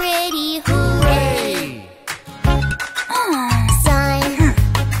so pretty, hooray! Sun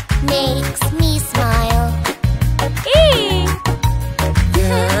makes me smile.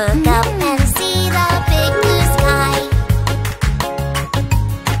 Look up and see the big blue sky.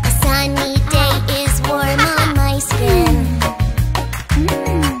 A sunny day is warm on my skin.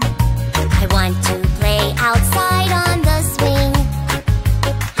 I want to play outside on the swing.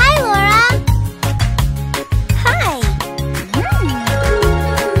 Hi, Laura. Hi.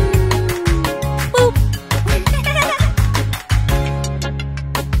 Boop.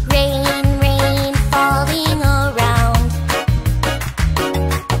 Rain, rain falling around.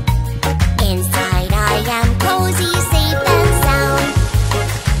 Inside I am cozy, safe and sound.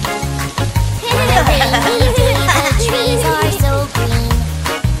 On a rainy day, the trees are so green.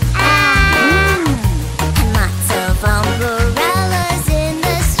 And lots of umbrellas in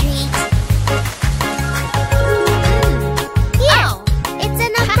the street. Here, it's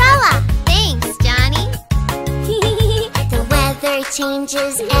an umbrella. Thanks, Johnny. The weather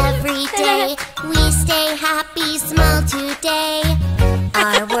changes every day. We stay happy, smile today.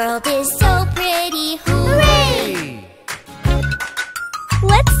 Our world is so pretty, hooray!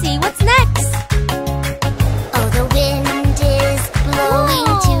 Let's see what's next. Oh, the wind is blowing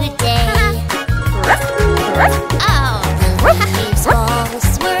today. Oh, the leaves all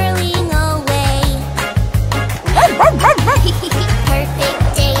swirling away. Perfect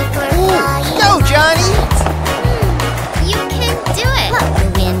day for flying. Go, Johnny! You can do it. The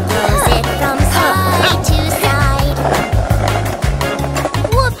wind blows it from side to side.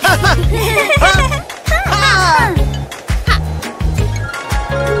 Whoopee!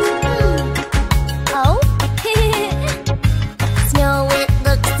 Oh? Snow, it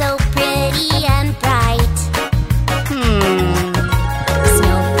looks so pretty and bright.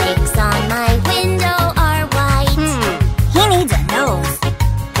 Snowflakes on my window are white. He needs a nose.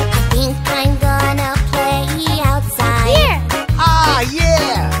 I think I'm gonna play outside. Here! Ah,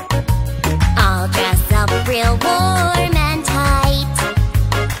 yeah! I'll dress up real warm and tight.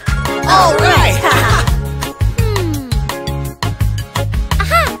 All right!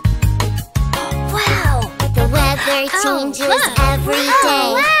 Aha! Wow! The weather changes every day.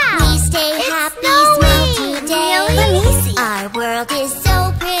 We stay happy, smile today. Our world is so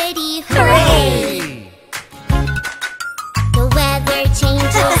pretty, hooray! The weather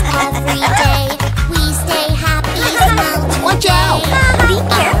changes every day. We stay happy, smile today. Watch out! Be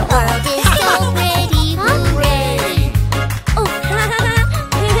careful. Our world is so pretty, hooray!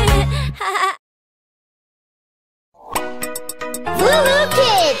 LooLoo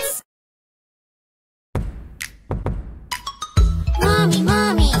Kids! Mommy,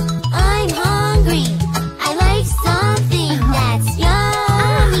 Mommy, I'm hungry. I like something that's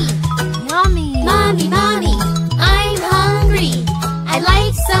yummy. Mommy, Mommy, I'm hungry. I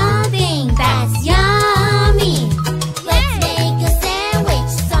like something that's yummy. Let's make a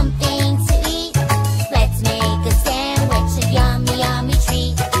sandwich, something to eat. Let's make a sandwich, a yummy, yummy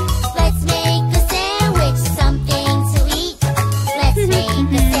treat. Let's make a sandwich, something to eat. Let's make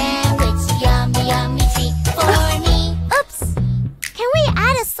a sandwich, a yummy, yummy treat for me. Oops! Can we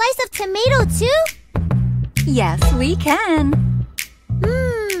add a slice of tomato too? Yes, we can.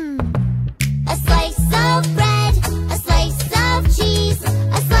 A slice of bread, a slice of cheese,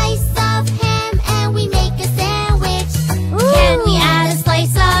 a slice of ham, and we make a sandwich. Can we add a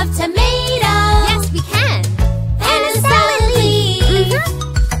slice of tomato? Yes, we can. And a salad leaf.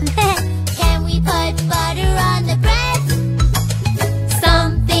 Can we put butter on the bread?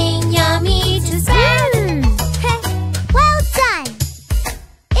 Something yummy to spread. Well done.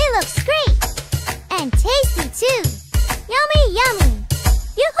 It looks great. And tasty too. Yummy, yummy.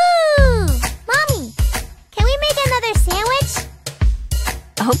 Yoo-hoo! Mommy, can we make another sandwich?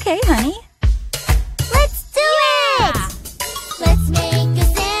 Okay, honey. Let's do it! Let's make a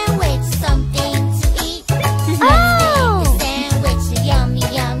sandwich, something to eat. Let's make a sandwich, a yummy,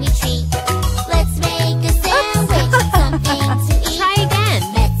 yummy treat. Let's make a sandwich, something to eat. Try again.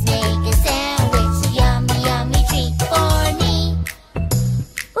 Let's make a sandwich, a yummy, yummy treat for me.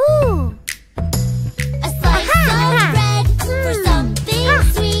 Ooh! A slice of bread for something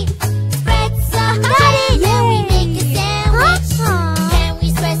sweet. Spread some butter, then we make a sandwich. Can we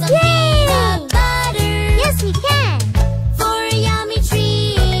spread some peanut butter? Yes, we can. For a yummy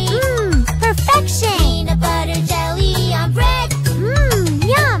treat. Perfection. Peanut butter jelly on bread.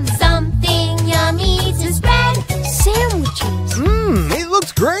 Yum. Something yummy to spread. Sandwiches. It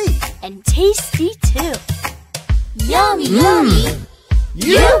looks great! And tasty too. Yummy, yummy.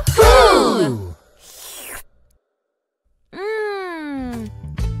 Yoo-hoo!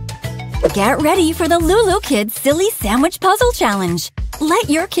 Get ready for the LooLoo Kids Silly Sandwich Puzzle Challenge. Let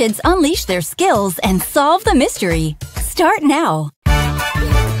your kids unleash their skills and solve the mystery. Start now.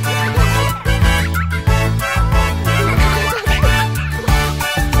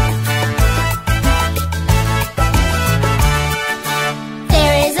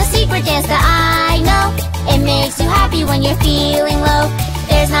 There is a secret dance that I know. It makes you happy when you're feeling low.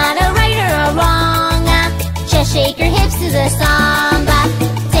 There's not a right or a wrong. Just shake your hips to the samba.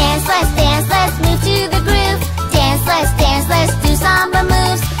 Dance, let's move to the groove. Dance, let's do samba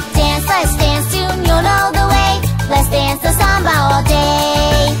moves. Dance, let's dance, soon you'll know the way. Let's dance the samba all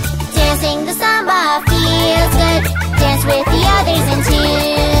day. Dancing the samba feels good. Dance with the others in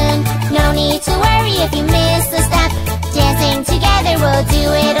tune. No need to worry if you miss a step. Dancing together we'll do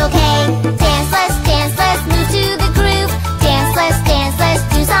it okay. Dance, let's move to the groove. Dance, let's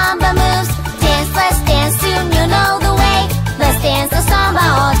do samba moves. Dance, soon you'll know the way. Let's dance the samba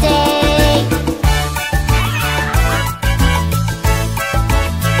all day.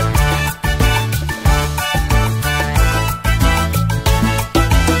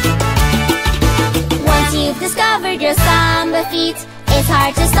 Once you've discovered your samba feet, it's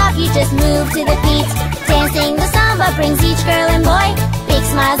hard to stop, you just move to the beat. Dancing the samba brings each girl and boy big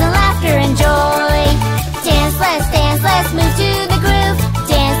smiles and laughter and joy. Dance, let's move to the groove.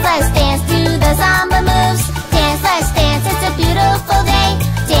 Dance, let's dance to the samba moves. Dance, let's dance, it's a beautiful day.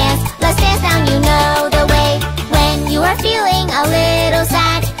 Dance, let's dance now, you know the way. When you are feeling a little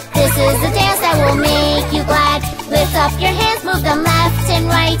sad, this is the dance that will make you glad. Lift up your hands, move them left and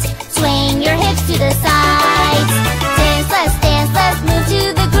right. Swing your hips to the sides. Dance, let's move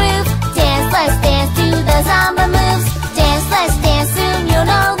to the groove. Dance, let's dance to the samba moves. Dance, soon you'll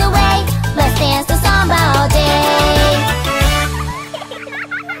know the way. Let's dance the samba all day.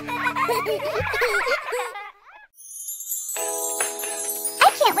 I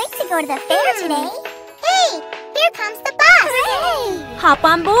can't wait to go to the fair today. Hey, here comes the bus. Hooray! Hop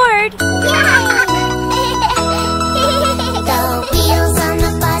on board. The wheels on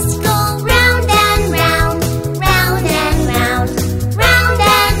the bus go round and round, round and round, round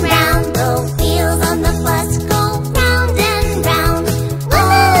and round. The wheels on the bus go round and round,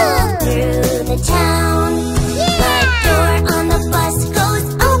 all through the town. The door on the bus goes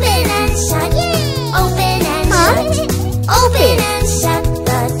open and shut, open and shut, open and shut.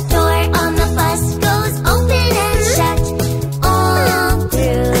 The door on the bus goes open and shut, all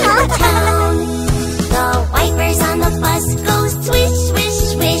through the town. The wipers on the bus go swish, swish,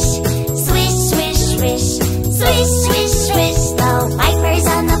 swish, swish, swish, swish, swish, swish, swish. The wipers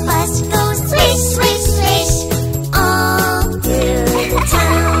on the bus go swish, swish, swish, all through the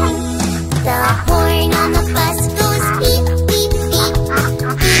town. The horn on the bus goes beep, beep, beep, beep,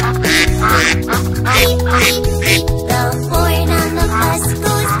 beep, beep, beep, beep. The horn on the bus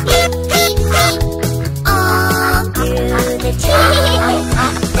goes beep, beep, beep, all through the town.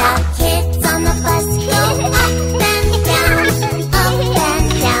 The kids on the bus go up and down, up and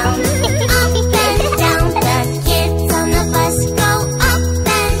down, up and down. The kids on the bus go up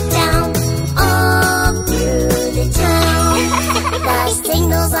and down, all through the town. The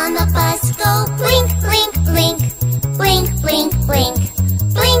signals on the bus go blink, blink, blink, blink, blink, blink,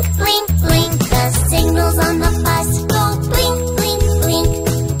 blink, blink, blink. The signals on the bus go blink, blink, blink,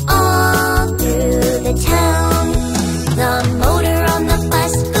 all through the town. The motor on the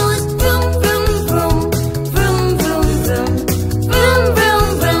bus goes vroom, vroom, vroom, vroom, vroom, vroom, vroom, vroom,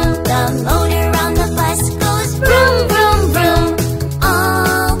 vroom. The motor on the bus goes vroom, vroom, vroom,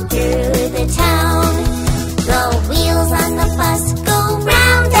 all through the town. The wheels on the bus go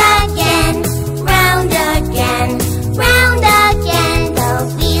round again, round again, round again.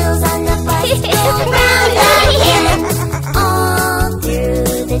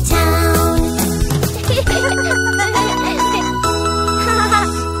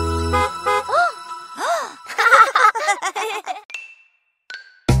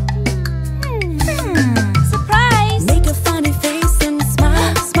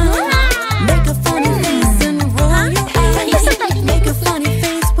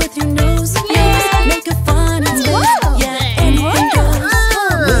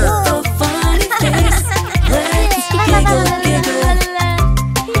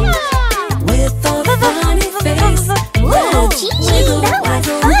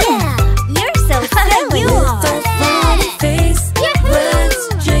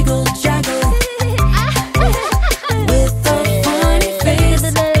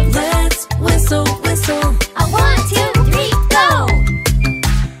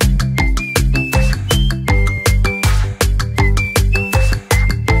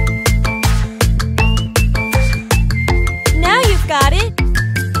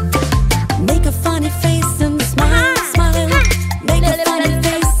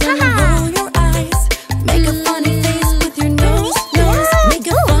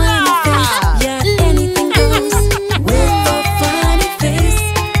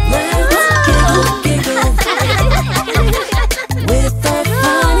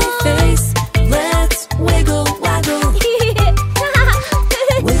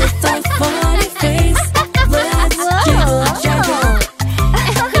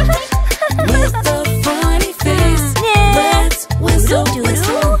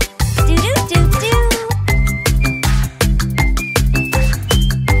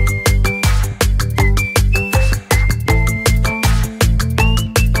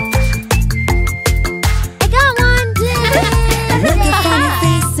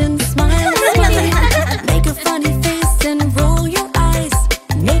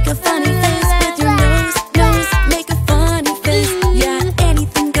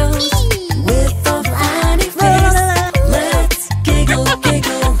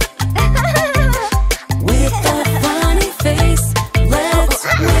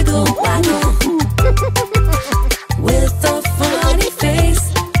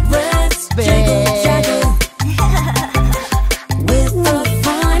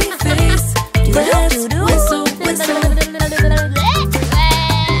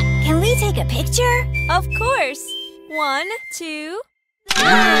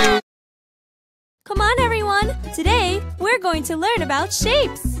 Come on, everyone! Today, we're going to learn about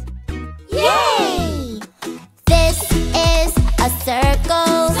shapes! Yay! This is a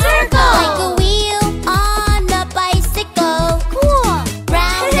circle. Circle! Like a wheel on a bicycle. Cool!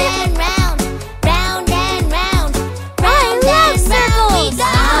 Round and round, round and round, round and round we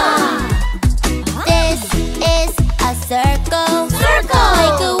go. This is a circle. Circle!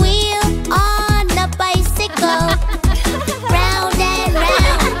 Like a wheel on a bicycle. Round and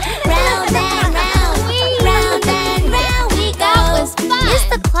round, round and round, round and round we go. That was fun! Is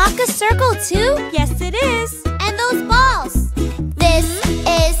the clock a circle too? Yes, it is! And those balls. This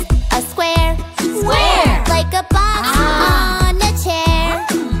is a square. Square! Like a box on a chair.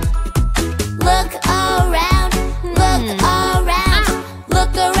 Look around, look around,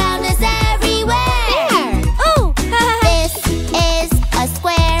 look around us everywhere. Oh! This is a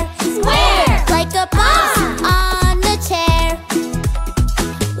square. Square! Like a box on a chair.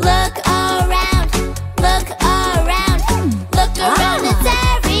 Look around, look around, look around us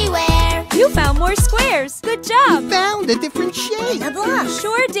everywhere. You found more squares! Good job! Found a different shape.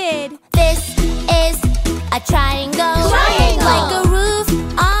 Sure did! This is a triangle. Triangle. Like a roof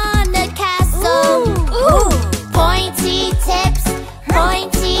on a castle. Ooh. Pointy tips,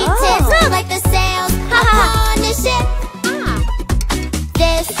 like the sails upon a ship.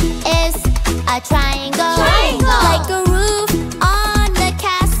 This is a triangle. Triangle. Like a roof on a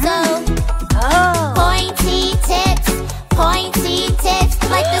castle. Pointy tips,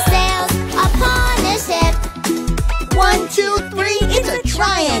 like the sails upon a ship. 1, 2, 3, it's a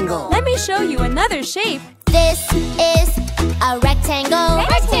triangle. Let me show you another shape. This is a rectangle.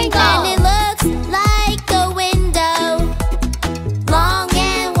 Rectangle. And it looks like a window. Long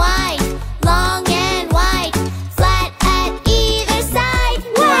and wide, flat at either side.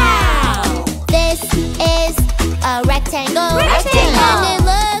 Wow! This is a rectangle. Rectangle. And it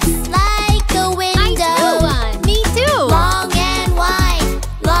looks like a window. Me too! Long and wide,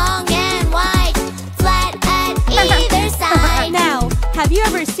 flat at either side. Now, have you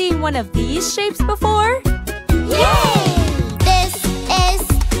ever seen one of these shapes before? Yay! This is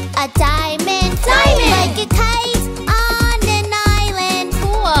a diamond. Like a kite on an island.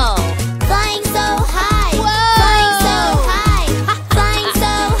 Cool! Flying so high. Flying so high. Flying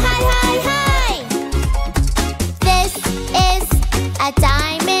so high, high, high. This is a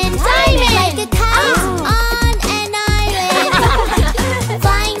diamond. Like a kite on an island.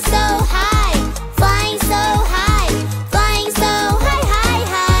 Flying so high. Flying so high. Flying so high, high,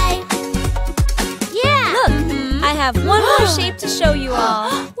 high. Yeah! Look, I have one more shape to show you all.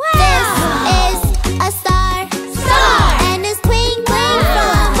 This is a star. And it's twinkling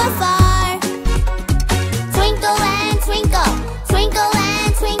from afar. Twinkle and twinkle, twinkle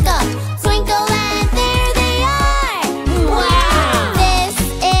and twinkle, twinkle and there they are. Wow! This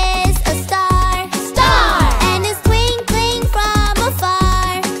is a star. And it's twinkling from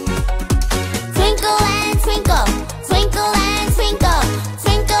afar. Twinkle and twinkle, twinkle and twinkle,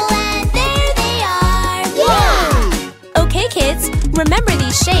 twinkle and there they are. Yeah! Okay, kids, remember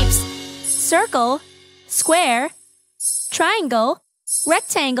these shapes. Circle, square, triangle,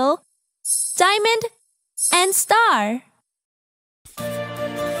 rectangle, diamond, and star.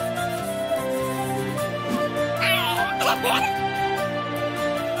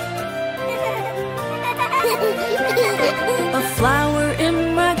 A flower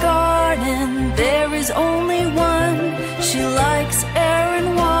in my garden, there is only one. She likes air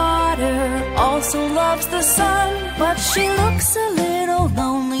and water, also loves the sun. But she looks a little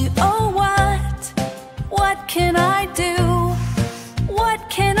lonely, oh what? What can I do? What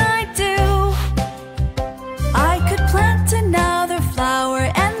can I do? I could plant another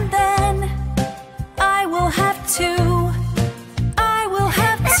flower and then I will have two. I will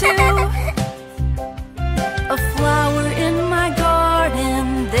have two. A flower in my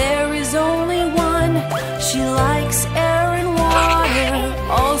garden, there is only one. She likes air and water,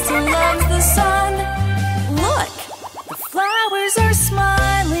 also loves the sun. Look, the flowers are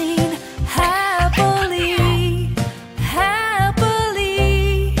smiling happily, happily.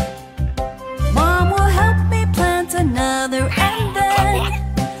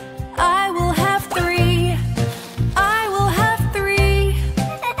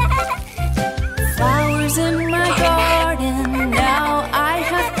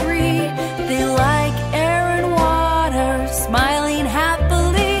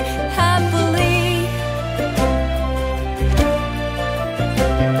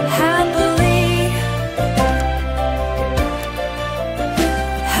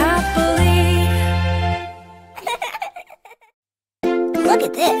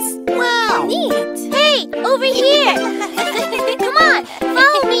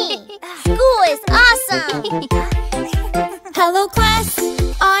 Hello class,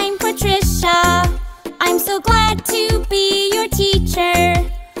 I'm Patricia. I'm so glad to be your teacher.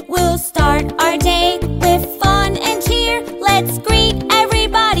 We'll start our day with fun and cheer. Let's greet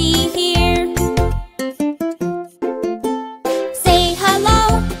everybody here. Say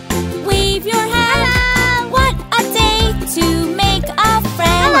hello, wave your hand. Hello. What a day to make a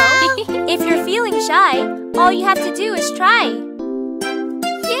friend. Hello. If you're feeling shy, all you have to do is try.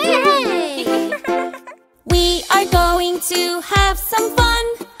 Yay! We are going to have some fun.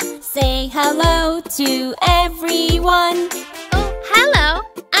 Say hello to everyone. Oh, hello.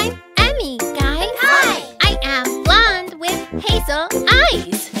 I'm Emmy, guys. Hi. I am blonde with hazel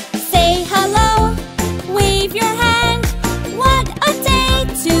eyes. Say hello, wave your hand. What a day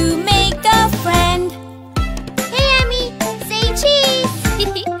to make a friend. Hey, Emmy, say cheese.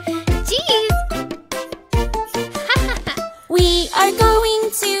 Cheese. We are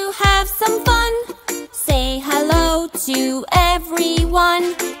going to have some fun. Say hello to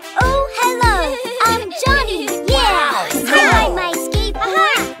everyone. Oh, hello, I'm Johnny. Yeah, I ride my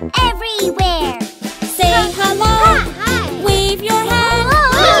skateboard everywhere. Say hello, wave your hand.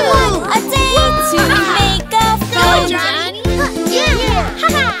 What a day to make a Go, friend. Johnny. Yeah.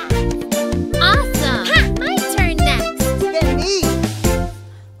 Awesome. My turn next.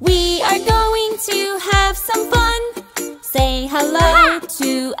 We are going to have some fun. Say hello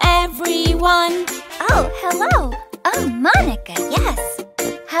to everyone. Oh, hello. I'm Monica, yes.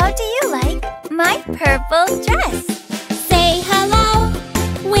 How do you like my purple dress? Say hello,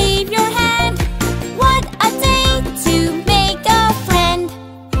 wave your hand. What a day to make a friend.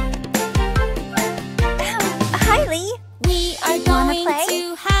 Hi, Lee. We are Wanna going play?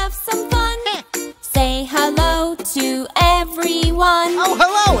 to have some fun. Say hello to everyone. Oh,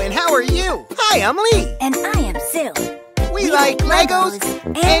 hello, and how are you? Hi, I'm Lee. And I am Sue. We like Legos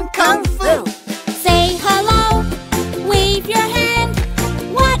and Kung Fu. Say hello, wave your hand.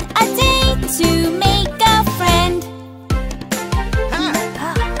 What a day to make a friend.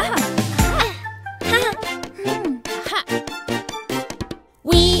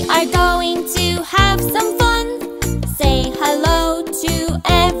 We are going to have some fun. Say hello to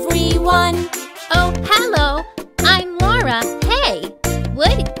everyone. Oh, hello. I'm Laura. Hey,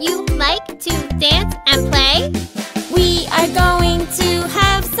 would you like to dance and play? We are going to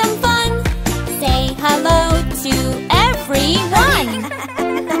have some fun. Say hello to everyone.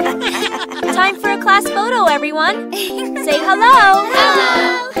 Time for a class photo, everyone. Say hello.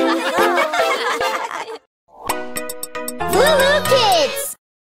 LooLoo Kids.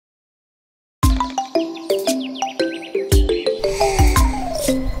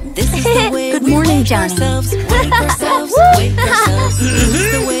 Good morning, Johnny. Wake ourselves. This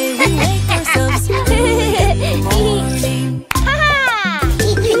is the way we wake ourselves early in the morning.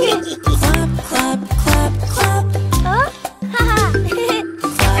 Clap, clap, clap, clap.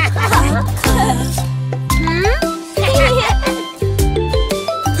 Clap, clap, clap.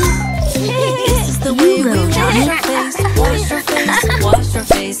 This is the way we wash our face. Wash our face, wash our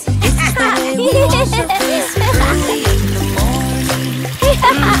face. This is the way we wash our face early in the morning.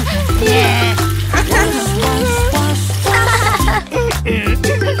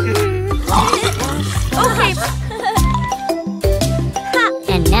 Okay.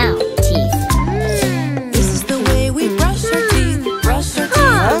 And now, teeth. This is the way we brush our teeth. Brush our teeth,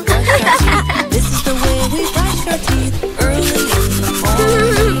 brush our teeth. This is the way we brush our teeth early in the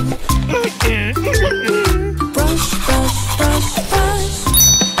morning. Brush, brush, brush, brush.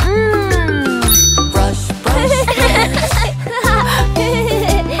 Brush, brush, brush.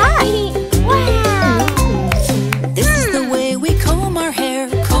 This is the way we comb our hair,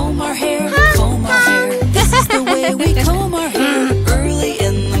 comb our hair, comb our hair. This is the way we comb our hair early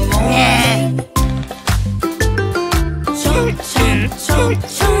in the morning. Chomp, chomp, chomp,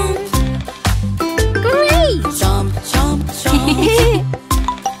 chomp. Great. Chomp, chomp, chomp.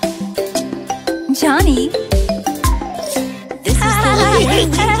 Johnny. This is the way we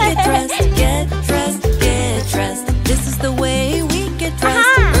get dressed, get dressed, get dressed. This is the way we get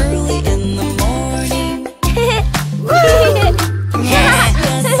dressed early in the morning. Yes,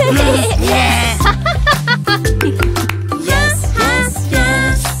 yes, yes. Yes, yes,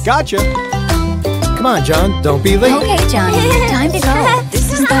 yes. Gotcha. Come on, John. Don't be late. Okay, Johnny. Time to go.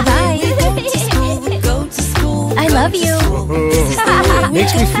 This is the way we go to school, go to school. I love you.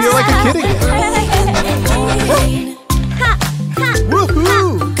 Makes me feel like a kid again. Early in the morning.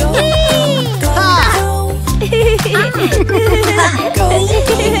 Woohoo! Go, go, go. Go,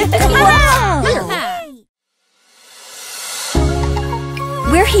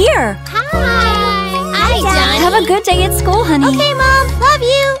 We're here. Hi, Johnny. Have a good day at school, honey. Okay, Mom. Love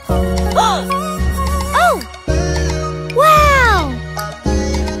you. Oh,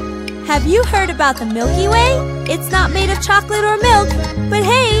 Have you heard about the Milky Way? It's not made of chocolate or milk, but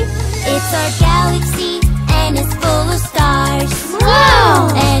hey, it's our galaxy and it's full of stars.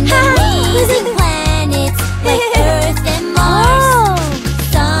 Wow! And amazing planets like Earth and Mars.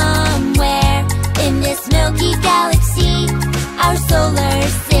 Somewhere in this Milky Galaxy, our solar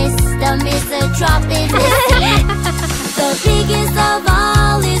system is a drop in the sea. The biggest of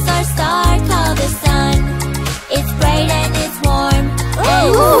all is our star called the sun. It's bright and it's warm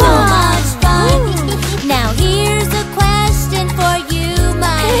and so much fun. Now here's a question for you,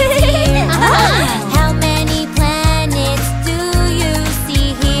 my dear. How many planets do you see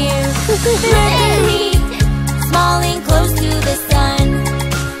here? Mercury, small and close to the sun.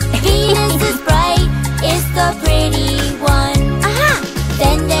 Venus is bright, it's the pretty one.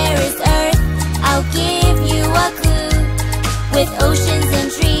 Then there is Earth, I'll give you a clue. With oceans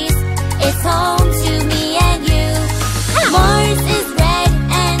and trees, it's home to me and you. Mars is red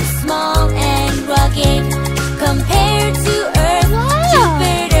and small and rugged. Compared to Earth,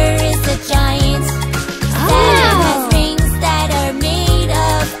 Jupiter is a giant. Saturn has rings that are made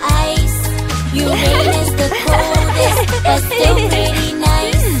of ice. Uranus the coldest, but still pretty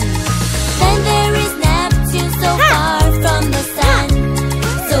nice. Then there is Neptune, so far from the sun.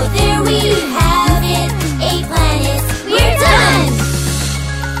 So there we have it, 8 planets, we're done!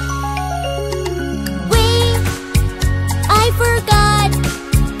 Wait, I forgot.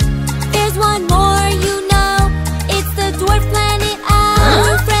 There's one more, you know. It's the dwarf planet,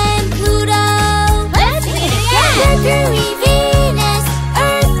 our friend Pluto. Let's sing it again. Mercury, Venus,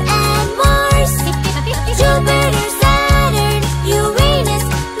 Earth, and Mars. Jupiter, Saturn, Uranus,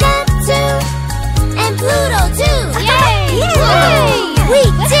 Neptune, and Pluto too. Yay! We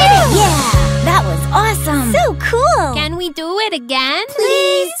did it! Yeah, that was awesome. so cool! Can we do it again?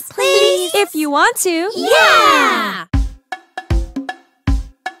 Please, please. If you want to. Yeah!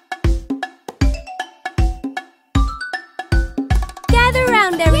 Gather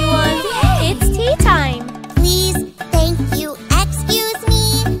round, everyone. It's tea time. Please, thank you, excuse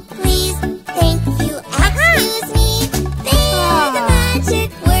me. Please, thank you, excuse me. They're the magic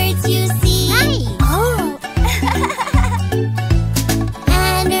words you see. Oh.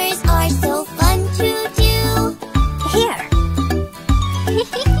 Manners are so fun to do. Here.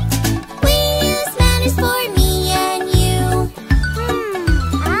 We use manners for me and you.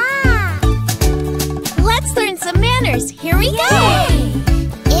 Let's learn some manners. Here we go.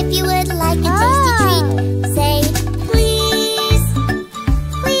 If you would like a tasty treat, say please,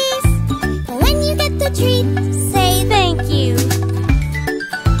 please. When you get the treat, say Thank you.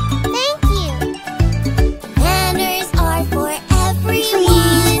 thank you. Manners are for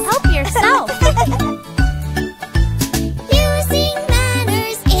everyone. Help yourself. Using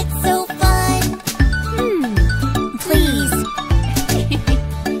manners, it's so fun. Please.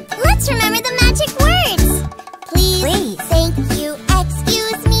 Let's remember the magic words. Please, Please. thank you,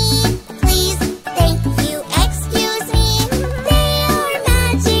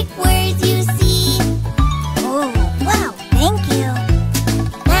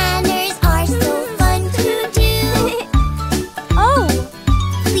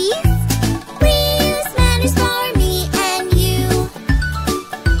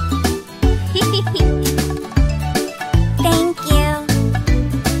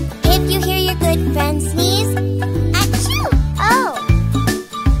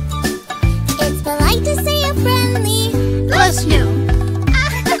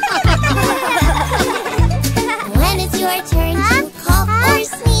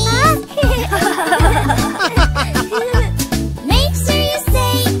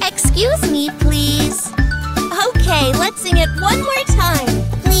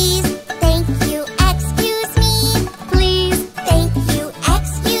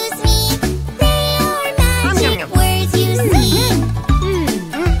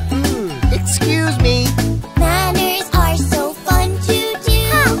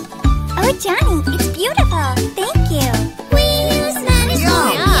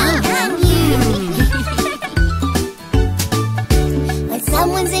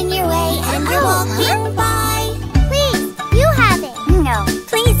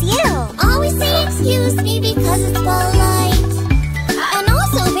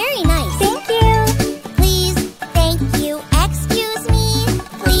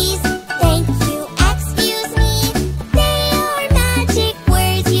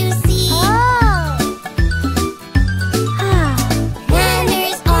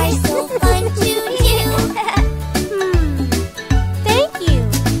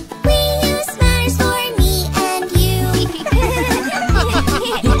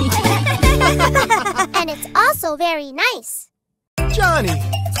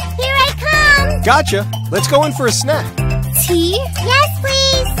 come. Gotcha. Let's go in for a snack. Tea? Yes,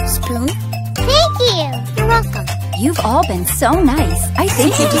 please. Spoon? Thank you. You're welcome. You've all been so nice. I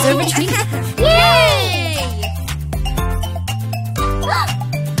think you deserve a treat. Yay!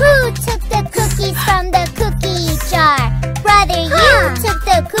 Who took the cookies from the cookie jar? Brother, you took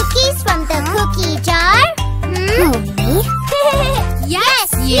the cookies from the cookie jar? Who, me? Yes,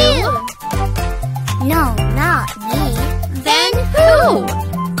 you! No, not me. Then who?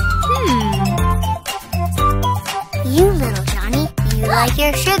 You, little Johnny. You like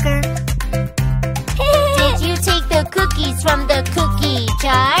your sugar. Did you take the cookies from the cookie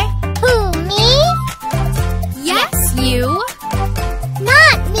jar? Who, me? Yes, you!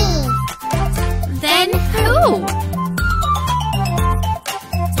 Not me. Then who?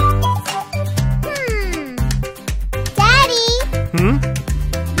 Daddy, Hmm?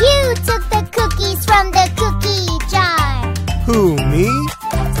 you took the cookies from the cookie jar. Who, me?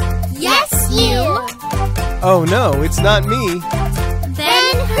 Yes, you! Oh no, it's not me.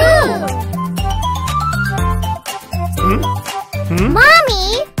 Then who?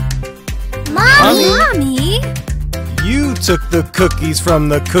 Mommy! Mommy! Mommy? You took the cookies from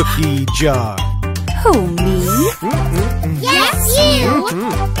the cookie jar. Who, me? Yes, you!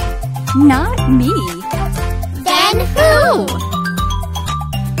 Not me. Then who?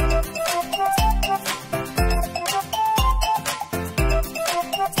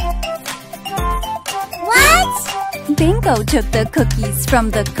 What? Bingo took the cookies from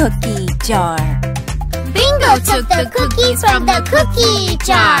the cookie jar. Bingo took the cookies from the cookie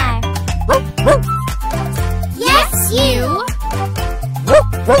jar. Yes, you!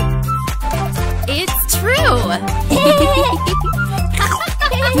 It's true!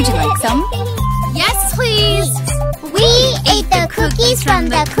 Would you like some? Yes, please! We ate the cookies from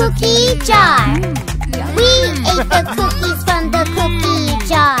the cookie jar. We ate the cookies from the cookie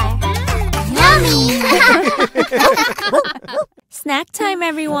jar. Yummy! Snack time,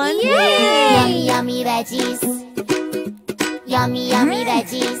 everyone! Yummy, yummy veggies. Yummy, yummy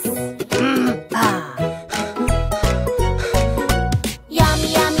veggies.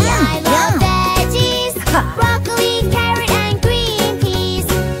 Yummy, yummy, I love veggies. Broccoli, carrot, and green peas.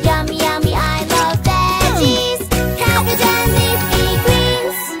 Yummy, yummy, I love veggies. Cabbage and leafy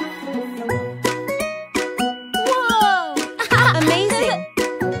greens. Whoa! Amazing!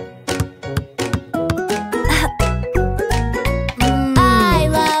 I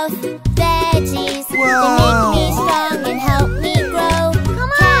love veggies. They make me strong and help me grow.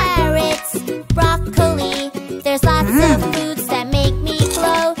 Carrots, broccoli. There's lots of foods that make me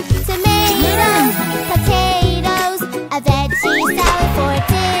glow. Tomatoes, potatoes, a veggie salad for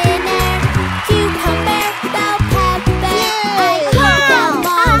dinner. Cucumber, bell pepper. I eat them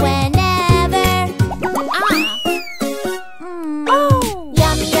all whenever.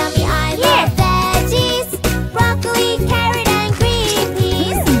 Yummy, yummy, I love veggies. Broccoli, carrot, and green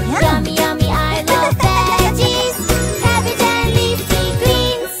peas. Yummy, yummy, I love veggies. Cabbage and leafy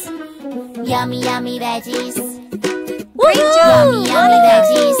greens. Yummy, yummy veggies. Great Yummy, yummy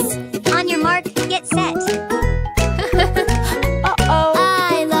veggies. On your mark, get set.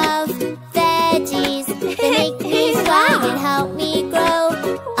 I love veggies. They make me strong and help me grow.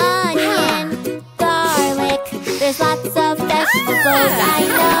 Onion, garlic. There's lots of vegetables I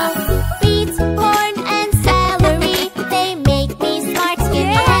know. Beets, corn, and celery. They make me smart, give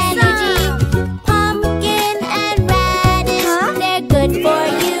me energy. Pumpkin and radish. They're good for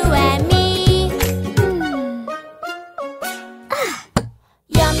you and me.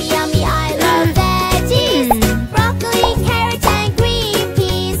 Yummy, yummy, I love veggies. Broccoli, carrot, and green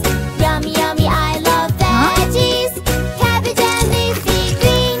peas. Yummy, yummy, I love veggies. Cabbage and leafy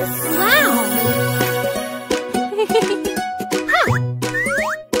greens.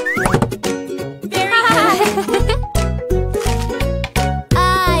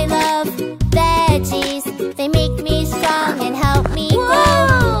 I love veggies. They make me strong and help me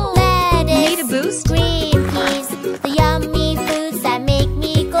grow. Lettuce, Need a boost? green peas, the yummy foods that make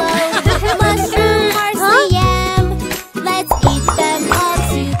me glow. Mushroom, parsley, yam. Let's eat them all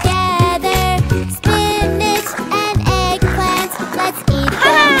together. Spinach and eggplant. Let's eat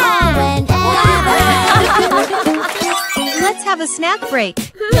them all whenever. Let's have a snack break.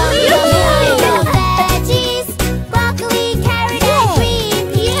 Yummy, yummy, I love veggies. Broccoli, carrot, and green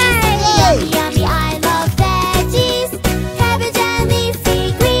peas. Yummy, yummy, I love veggies. Cabbage and leafy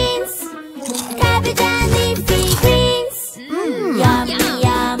greens. Cabbage and leafy greens. Yummy,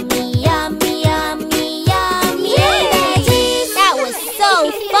 yummy, yummy, yummy, yummy veggies. That was so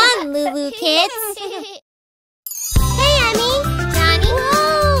fun, LooLoo Kids. Hey, Emmy. Johnny.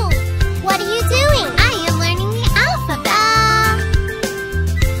 Whoa. What are you doing? I am learning the alphabet.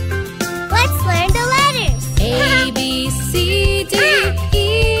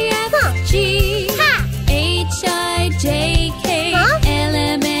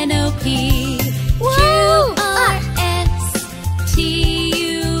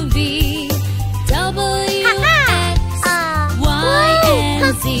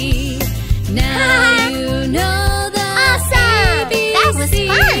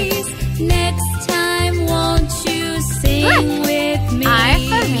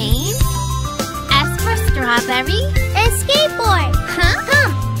 Berry? A skateboard. Huh?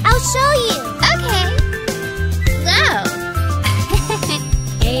 Come, I'll show you. Okay. Go.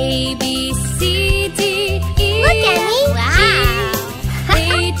 A, B, C, D, E, Look at me. Wow.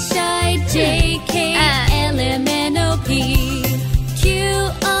 H, I, J, K, L, M, N, O, P, Q,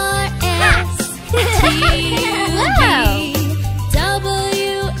 R, S, T, U, V,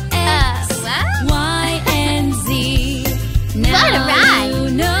 W, X, Y, and Z. Now What a ride. you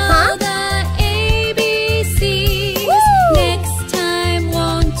know the ABCs. Woo. Next time,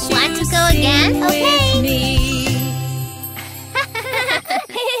 won't you Want to go sing again? with Okay. me?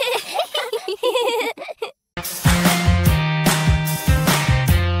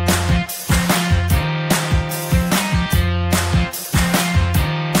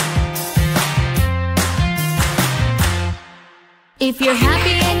 If you're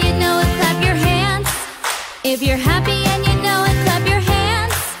happy and you know it, clap your hands. If you're happy and you know it, clap your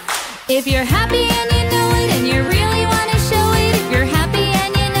hands. If you're happy and you know it and you really want to show it. If you're happy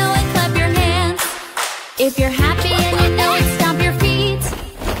and you know it, clap your hands. If you're happy and you know it, stomp your feet.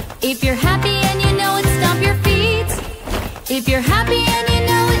 If you're happy and you know it, stomp your feet. If you're happy and you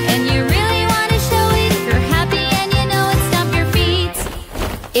know it and you really want to show it. If you're happy and you know it, stomp your feet.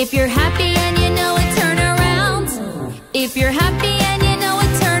 If you're happy and you know it, turn around. If you're happy and you know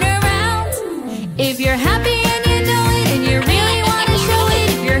it, turn around. If you're happy and you know it and you really want to show it.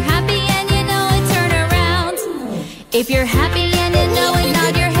 If you're happy and you know it, turn around. If you're happy and you know it,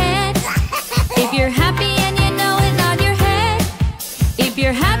 nod your head. If you're happy and you know it, nod your head. If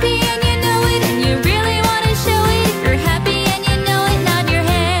you're happy and you know it and you really want to show it. If you're happy and you know it, nod your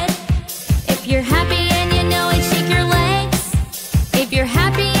head. If you're happy and you know it, shake your legs. If you're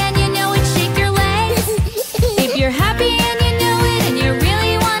happy and you know it, shake your legs. If you're happy and you know it and you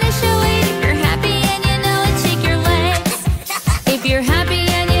really want to show it. If you're happy and you know it, shake your legs. If you're happy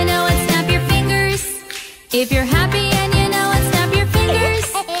and you know it, snap your fingers. If you're happy and you know it, snap your fingers.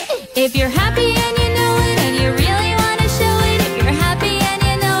 If you're happy and you know it and you really want to show it. If you're happy and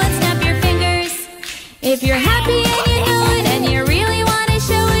you know it, snap your fingers. If you're happy and you know it and you really want to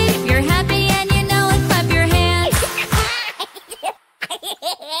show it. If you're happy and you know it, clap your hands.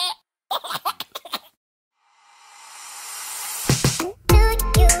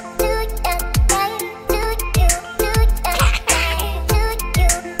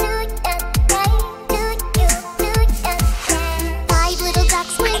 Five little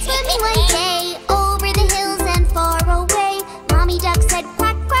ducks went swimming one day over the hills and far away. Mommy duck said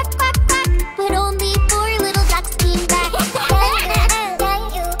quack, quack, quack, quack, but only four little ducks came back.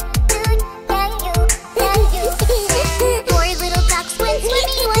 Four little ducks went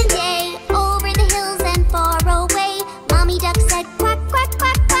swimming one day over the hills and far away. Mommy duck said quack, quack,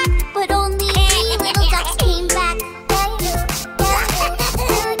 quack, quack, but only three little ducks came back.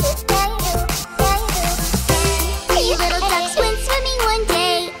 Three little ducks went swimming one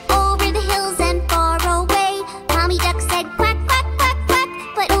day over the hills and far away. Mommy duck said quack, quack, quack, quack,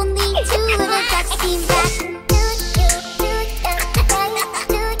 but only two little ducks came back.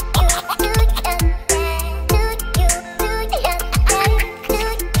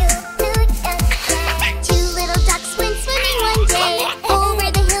 Two little ducks went swimming one day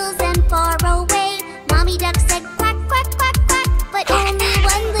over the hills and far away. Mommy duck said quack, quack, quack, quack, but only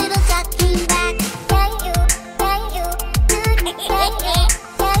one little duck came back.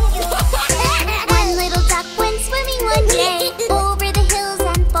 One little duck went swimming one day over the hills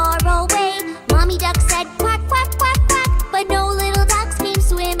and far away. Mommy duck said quack, quack, quack, quack, but no little ducks came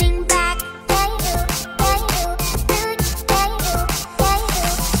swimming back.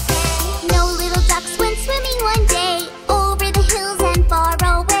 No little ducks went swimming one day over the hills and far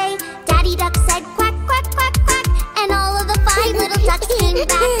away. Daddy duck said quack, quack, quack, quack, and all of the five little ducks came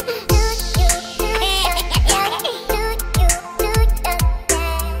back.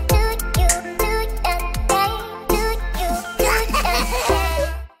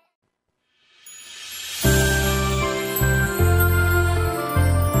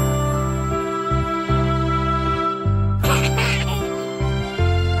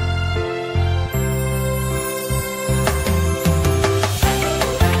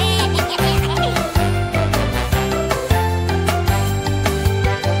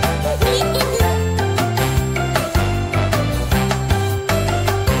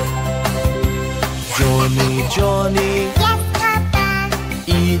 Johnny, Johnny, Yes, Papa.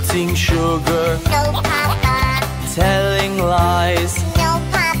 eating sugar, No, Papa. telling lies. No,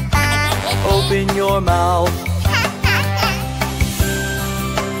 Papa. Open your mouth.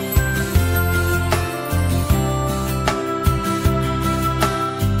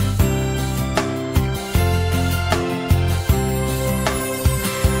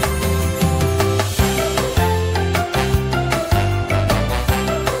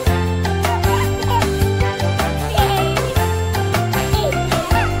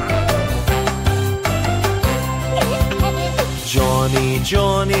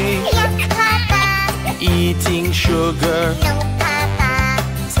 Johnny. Yes, Papa. Eating sugar. No, Papa.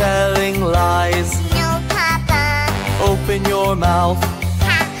 Telling lies. No, Papa. Open your mouth.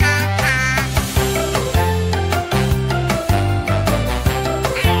 Ha, ha, ha.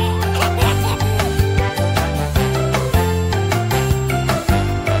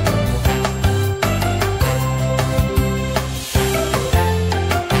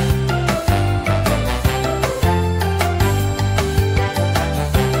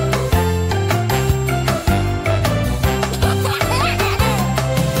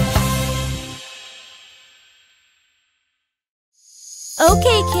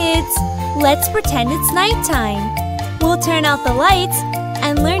 Okay, kids, let's pretend it's nighttime. We'll turn out the lights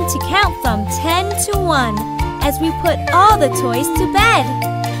and learn to count from 10 to 1 as we put all the toys to bed.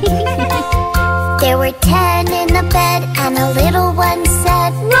 There were 10 in the bed and a little one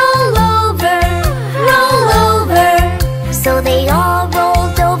said, roll over, roll over. So they all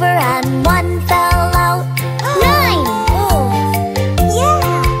rolled over and one fell out. 9!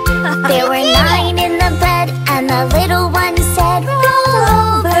 Yeah! There were 9 in the bed and the little one said, roll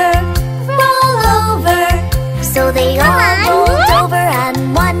over, roll over. So they all rolled over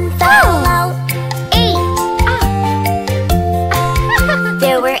and one fell out. 8!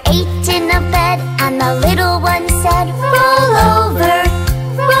 There were 8 in the bed and the little one said, roll over,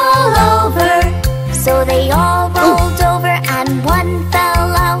 roll over. So they all rolled over and one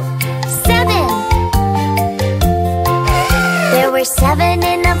fell out. 7! There were 7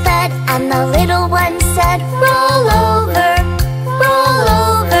 in the bed and the little one said, roll over, roll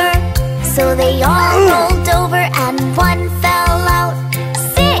over. So they all rolled over and one fell out.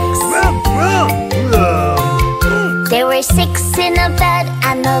 6! There were 6 in the bed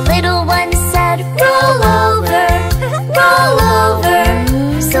and the little one said, roll over, roll over.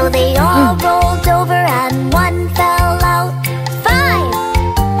 So they all rolled over and one fell out.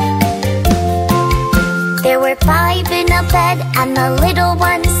 5! There were 5 in the bed and the little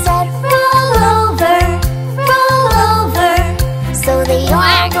one said, roll over, roll over. So they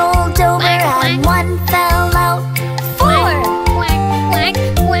all rolled over and one fell out. 4!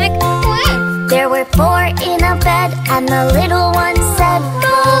 There were 4 in a bed and the little one said,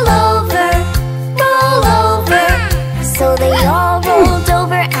 roll over, roll over. So they all rolled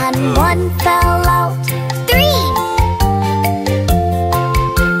over and one fell out. 3!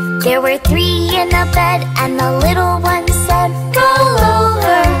 There were 3 in a bed and the little one said, roll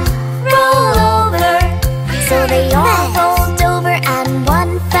over, roll over. So they all rolled over and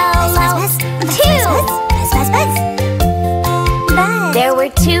one fell out. 2! There were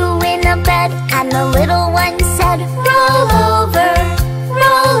 2 in a bed and the little one said, roll over,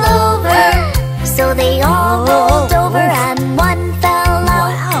 roll over. So they all rolled over and one fell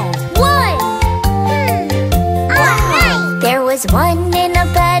out. 1! There was 1 in a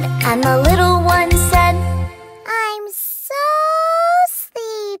bed and the little one said, I'm so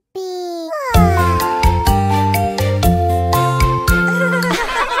sleepy.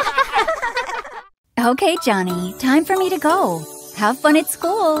 Okay, Johnny, time for me to go. Have fun at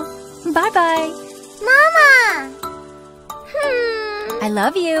school. Bye-bye. Mama! I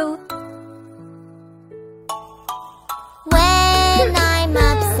love you. When I'm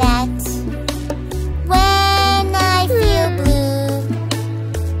upset, when I feel blue,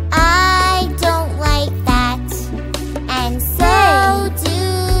 I don't like that, and so do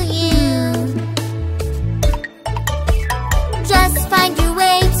you. Just find your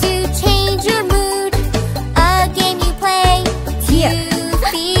way to change your mood. A game you play to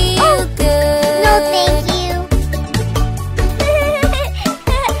feel good. No, thank you.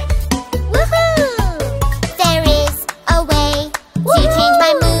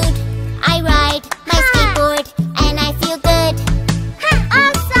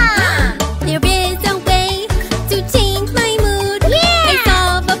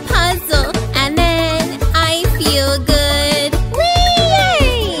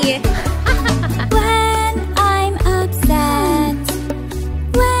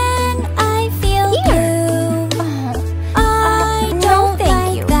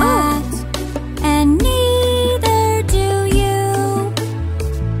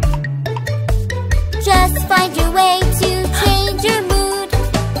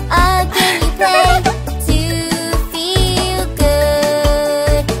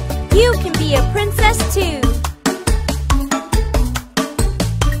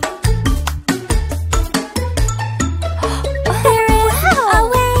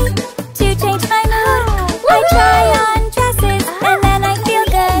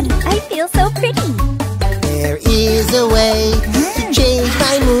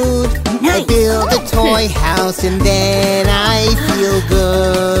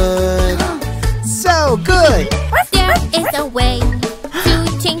 Good. There is a way to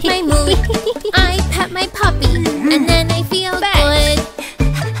change my mood. I pet my puppy and then I feel good.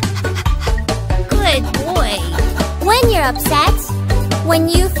 Good boy. When you're upset, when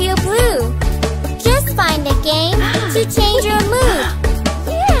you feel blue, just find a game to change your mood.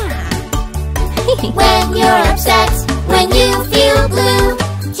 When you're upset, when you feel blue,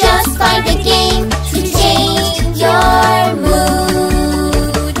 just find a game to change your mood.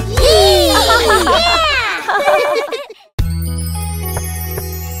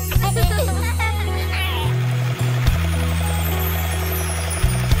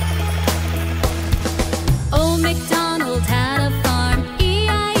 Old MacDonald had a farm,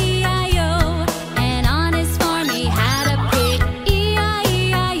 E-I-E-I-O. And on his farm he had a pig,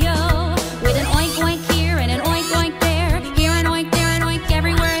 E-I-E-I-O. With an oink oink here and an oink oink there, here an oink, there an oink,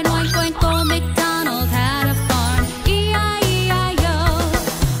 everywhere an oink oink. Old MacDonald had a farm, E-I-E-I-O.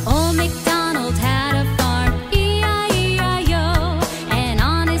 Old MacDonald had a farm, E-I-E-I-O. And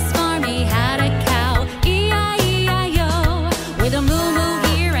on his farm he had a cow, E-I-E-I-O. With a moo moo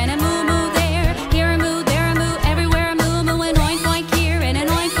here and a moo moo there, here a moo, there a moo, everywhere a moo moo. An oink oink here and an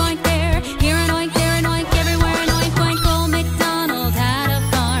oink oink there, here an oink, there an oink, everywhere an oink oink. Old MacDonald had a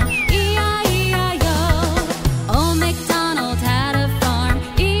farm, E-I-E-I-O. Old MacDonald had a farm,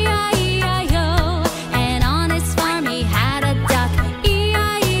 E-I-E-I-O. And on his farm he had a duck,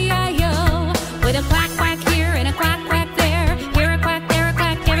 E-I-E-I-O. With a quack quack here and a quack quack there, here a quack, there a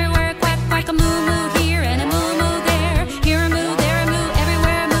quack, everywhere a quack quack. A moo moo here and a moo moo there, here a moo, there a moo,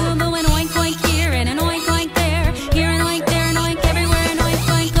 everywhere a moo moo. An oink oink here and an oink oink there, here an oink, there an oink, everywhere an oink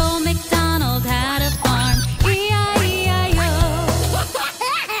oink. Old MacDonald had a farm, E-I-E-I-O.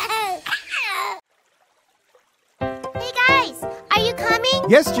 Hey guys, are you coming?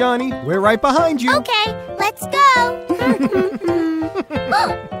 Yes, Johnny, we're right behind you. Okay, let's go.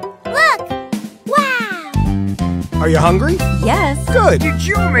 Look! Wow! Are you hungry? Yes, Good. Did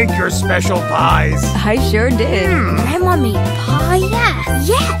you make your special pies? I sure did. Grandma made pie?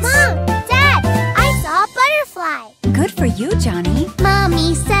 Yes! Mom, Dad, I saw a butterfly. Good for you, Johnny.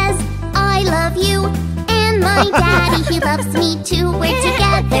 Mommy says, I love you. And my daddy, he loves me too. We're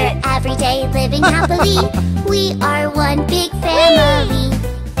together every day, living happily. We are one big family.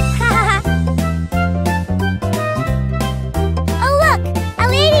 Oh, look, a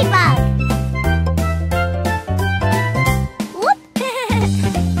ladybug. Whoop.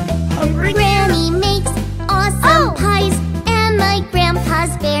 Granny makes awesome pies, and my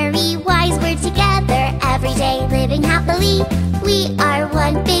grandpa's very wise. We're together every day, living happily. We are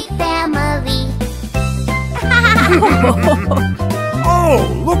one big family.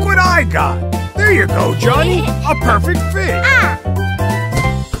 Oh, look what I got. There you go, Johnny. A perfect fit.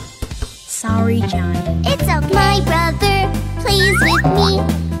 Sorry, Johnny. It's okay. My brother plays with me.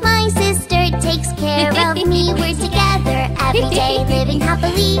 My sister takes care of me. We're together every day, living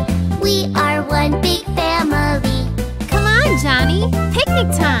happily. We are one big family. Come on, Johnny.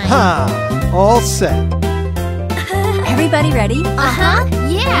 Picnic time. Ha! All set. Everybody ready? Uh-huh.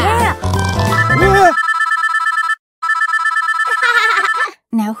 Yeah. Yeah.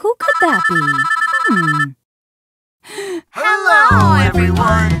 Now, who could that be? Hello,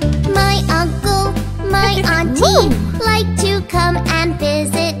 everyone. My uncle, my auntie like to come and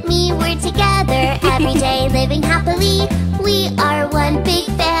visit me. We're together every day, living happily. We are one big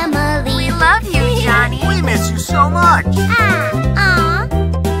family. We love you, Johnny. We miss you so much. Aw.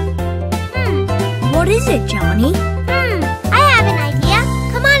 What is it, Johnny? I have an idea.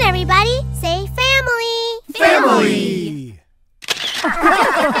 Come on, everybody. Say family. Family.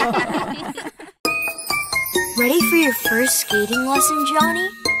 Ready for your first skating lesson, Johnny?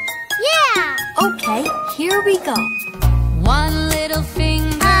 Yeah. Okay, here we go. One little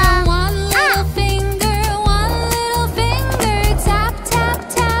finger, one little finger, one little finger. Tap, tap,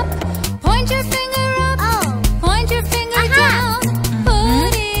 tap. Point your finger up, point your finger down.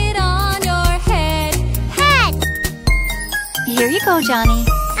 Put it on your head. Head. Here you go, Johnny.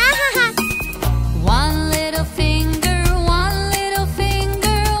 One little finger, one little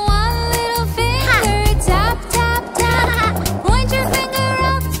finger, one little finger. Tap, tap, tap. Point your finger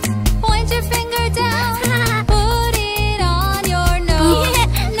up, point your finger down. Put it on your nose.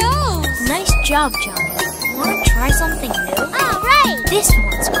 Nose. Nice job, Johnny. Want to try something new? All right. This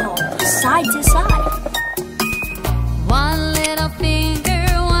one's called side to side. One little finger,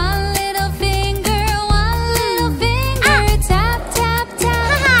 one little finger, one little finger. Tap, tap,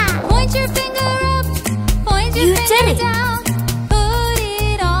 tap. Point your finger up, point your You finger did it. down. Put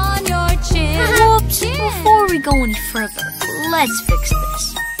it on your chin. Whoops. Chin. Before we go any further, let's fix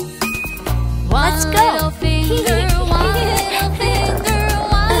this. Let's go. One little finger, one little finger,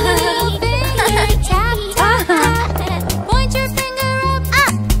 one little finger. Tap,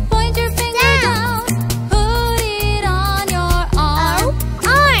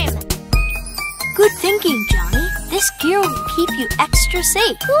 are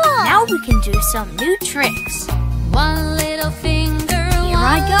safe. Cool. Now we can do some new tricks. One little finger, Here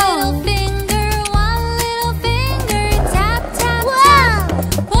I go. one little finger, tap, tap, Wow.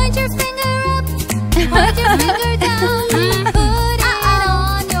 tap. Point your finger up, point your finger down. Put it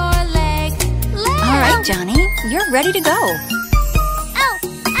on your leg. All right, Johnny, you're ready to go. Oh,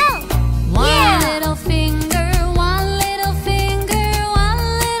 oh. One little finger, one little finger, one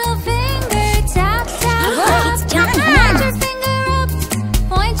little finger, tap, tap, Look, tap. it's Johnny. Point your finger up,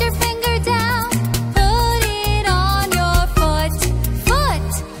 point your finger down. Put it on your foot,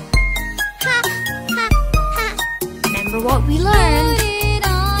 foot. Ha, ha, ha. Remember what we learned. Put it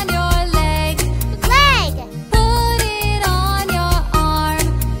on your leg, Leg. put it on your arm.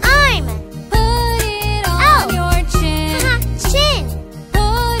 Arm. Put it on Oh. your chin. Ha, chin.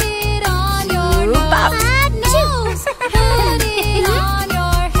 Put it on your Swoop up. nose. Put it on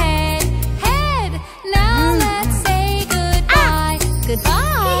your head. Head. Now let's say goodbye. Goodbye.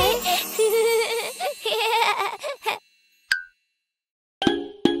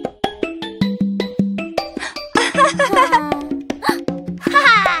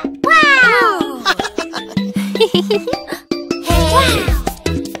 Wow! Hey!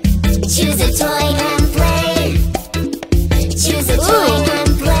 Choose a toy and play. Choose a toy and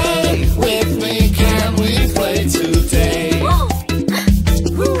play with me. Can we play today?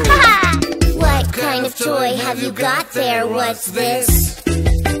 What kind of toy have you got there? What's this?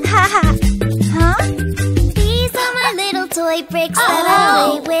 Huh? These are my little toy bricks that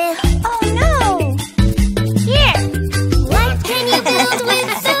I play with. Oh, no. Here! What can you build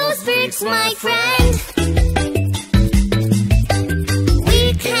with those bricks, my friend?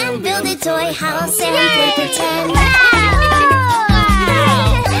 We can build a toy house and play pretend.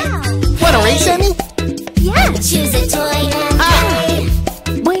 Wanna race, Emmy? Yeah! Choose a toy and play.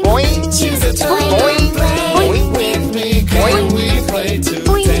 Boing. Choose a toy and play with me. Can we play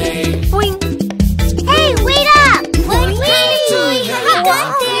today? Hey, wait up! What kind of toy have you got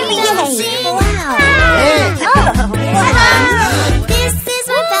there, Josie? This is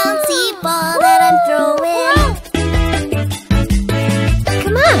my bouncy ball that I'm throwing.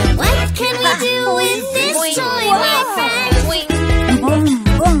 Come on, what can we do with this toy, my friend? Boom,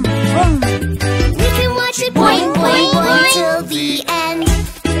 boom, boom. We can watch it boing, boing, boing till the end.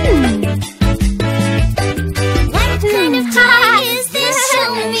 What kind of toy is this? Show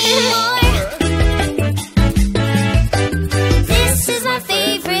me more. This is my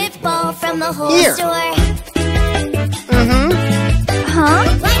favorite ball from the whole Here. store. Huh?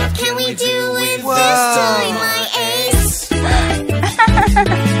 What can we do with this toy, my ace?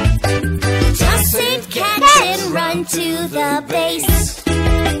 Just sit, catch, and run to the base.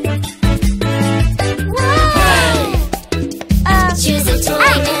 Hey! Choose a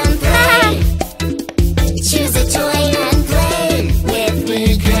toy and play. Choose a toy and play with me.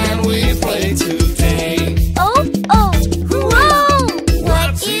 Can we play today? Oh, oh, whoa!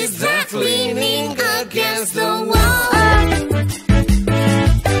 What is that leaning against the wall?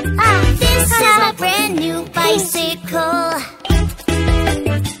 This is my brand new bicycle.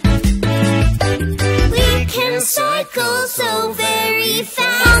 We can cycle so very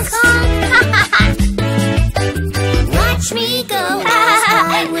fast. Watch me go as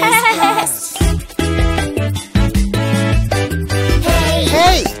I whiz past. Hey!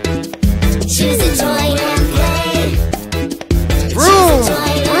 Hey! Choose a toy and play. Vroom!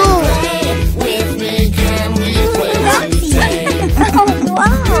 Toy and Vroom! play with me. Can we play today?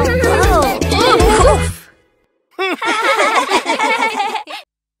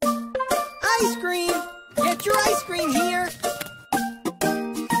 Ice cream! Get your ice cream here!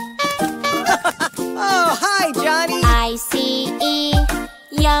 Oh, hi, Johnny! I-C-E,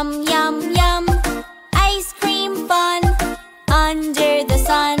 yum, yum, yum. Ice cream fun, under the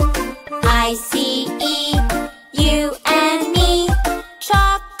sun. I-C-E, you and me.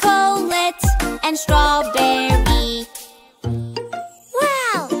 Chocolate and strawberry.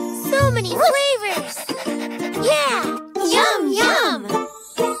 Wow! So many flavors! Yeah! Yum, yum!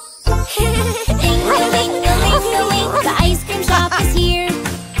 Ding-a-ling-a-ling-a-ling, the ice cream shop is here.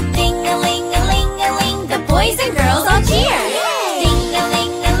 Ding-a-ling-a-ling-a-ling, the boys and girls all cheer.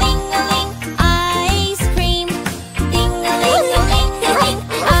 Ding-a-ling-a-ling-a-ling, ice cream. Ding-a-ling-a-ling-a-ling,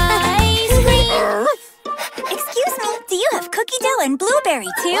 ice cream. Excuse me, do you have cookie dough and blueberry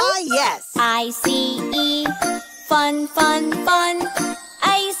too? Why, yes! I-C-E, fun, fun, fun.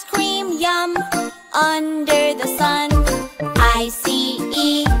 Ice cream, yum, under the sun.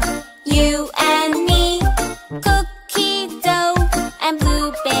 I-C-E, you and me. Cookie dough and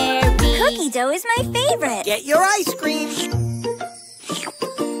blueberry. Cookie dough is my favorite. Get your ice cream!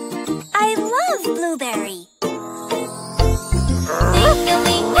 I love blueberry.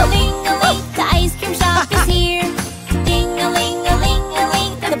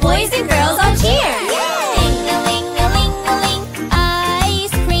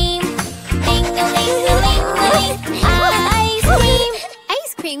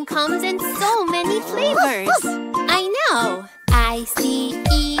 cream comes in so many flavors. I know.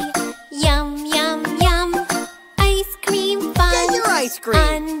 I-C-E, yum, yum, yum. Ice cream fun. Yeah, your ice cream.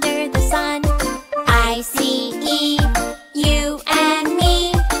 Under the sun. I-C-E, you and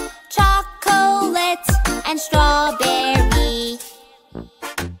me. Chocolate and strawberry.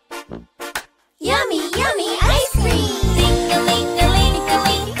 Yummy, yummy ice cream.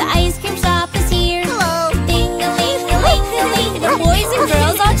 Ding-a-ling-a-ling-a-ling, the ice cream shop is here. Hello. Ding-a-ling-a-ling-a-ling, the boys and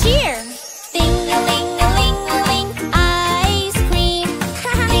girls all cheer. Ding-a-ling-a-ling-a-ling, ice cream.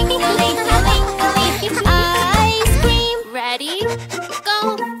 Ding-a-ling-a-ling-a-ling, ice cream. Ready? Go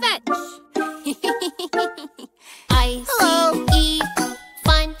fetch. I-C-E,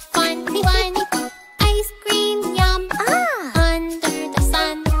 fun, fun, fun. Ice cream, yum, under the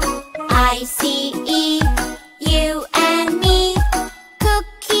sun. I-C-E, you and me.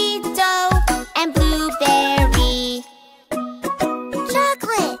 Cookie dough and blueberry.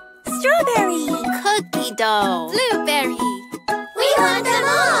 Chocolate, strawberry, cookie dough, blueberry. We want them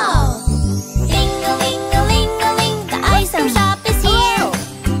all. Ding-a-ling-a-ling-a-ling, the ice cream shop is here.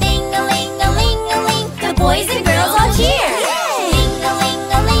 Ding-a-ling-a-ling-a-ling, the boys and girls all cheer.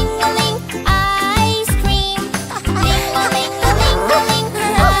 Ding-a-ling-a-ling-a-ling, ice cream. Ding-a-ling-a-ling-a-ling,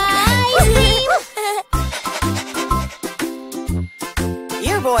 ice cream.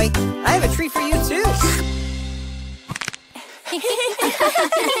 Here, boy, I have a treat for you too.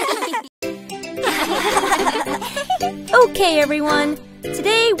 Okay, everyone.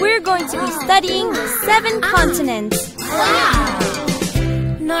 Today we're going to be studying the 7 continents. Wow!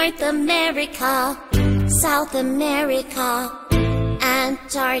 North America, South America,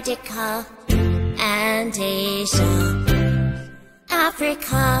 Antarctica, and Asia.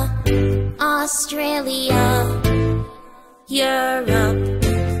 Africa, Australia, Europe.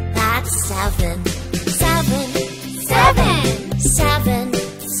 That's 7.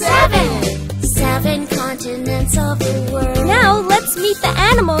 7 continents of the world. Now let's meet the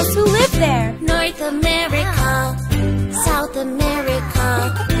animals who live there. North America, South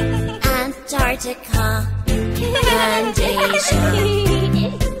America, Antarctica, and Asia.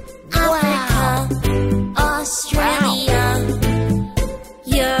 Africa, Australia,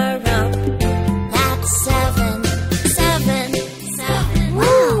 Europe. That's 7.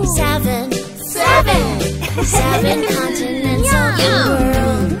 7 continents of the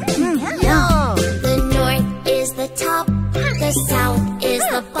world. The north is the top, the south is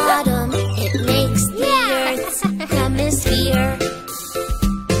the bottom. It makes the Earth's hemisphere.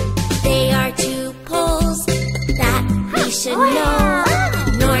 They are 2 poles that we should know.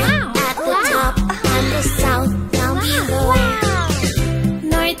 North at the top and the south down below.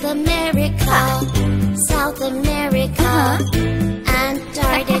 North America, South America,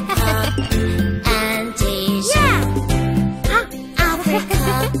 Antarctica, and Asia. Africa,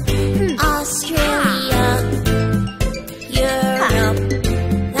 Australia, Europe.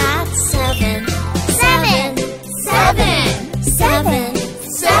 That's 7.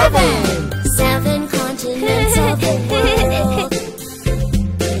 7 continents of the world.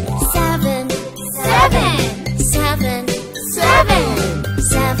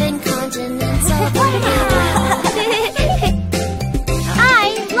 7 continents of the world. I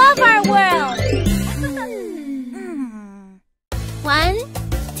love our world. 1,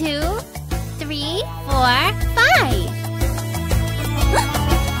 2, 3, 4, 5.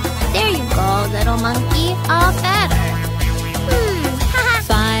 There you go, little monkey, all better.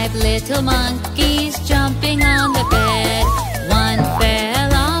 5 little monkeys jumping on the bed. One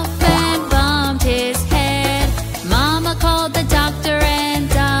fell off and bumped his head. Mama called the doctor and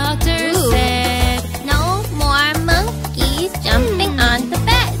doctor said, No more monkeys jumping on the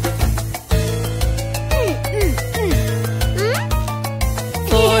bed.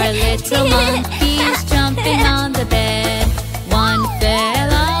 4 little monkeys jumping on the bed. One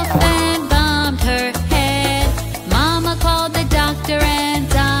fell off and bumped her head. Mama called the doctor and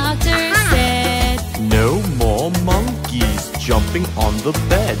doctor said, No more monkeys jumping on the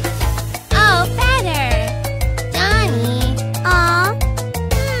bed. Oh, better. Johnny. Aw.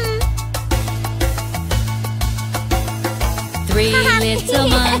 3 little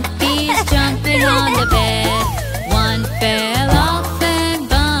monkeys jumping on the bed. One fell off and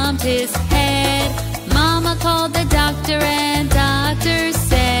bumped his head. Mama called the doctor and doctor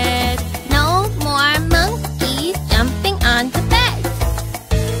said, No more monkeys jumping on the bed.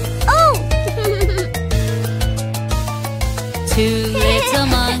 Oh! 2 little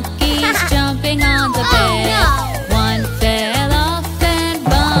monkeys jumping on the bed. One fell off and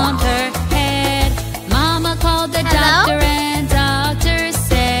bumped her head. Mama called the doctor and doctor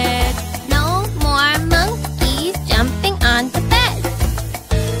said, No more monkeys jumping on the bed.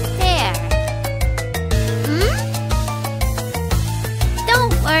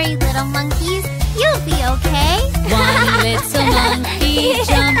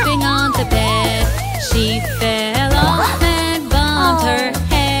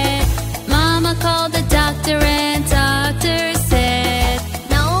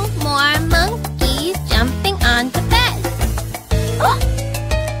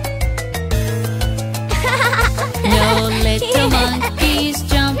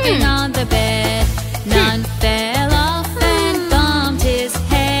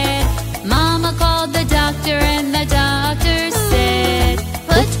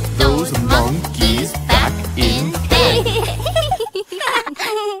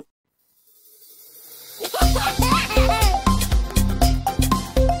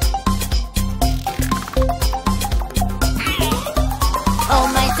 Oh,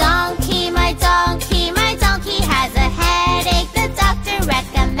 my donkey, my donkey, my donkey has a headache. The doctor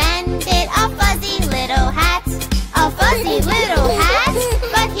recommended a fuzzy little hat. A fuzzy little hat,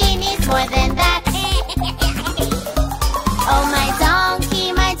 but he needs more than that. Oh, my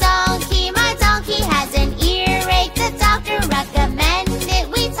donkey, my donkey, my donkey has an earache. The doctor recommended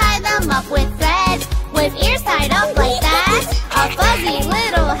we tie them up with thread. With ears tied up like that. A fuzzy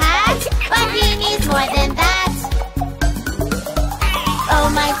little hat, but he needs more than that. Oh,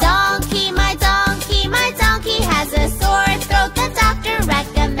 my donkey, my donkey, my donkey has a sore throat. The doctor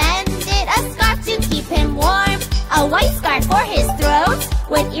recommended a scarf to keep him warm. A white scarf for his throat,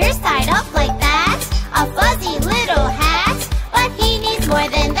 with ears tied up like that. A fuzzy little hat, but he needs more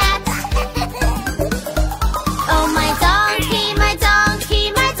than that. Oh, my donkey, my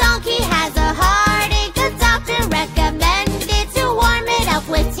donkey, my donkey has a heartache. The doctor recommended to warm it up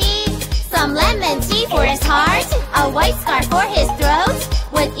with tea. Some lemon tea for his heart, a white scarf for his throat,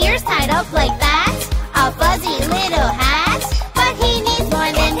 with ears tied up like that. A fuzzy little hat, but he needs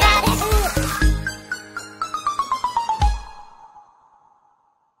more than that.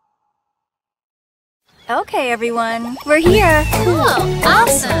 Okay, everyone, we're here. Cool.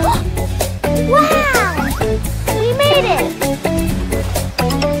 Awesome. Wow! We made it!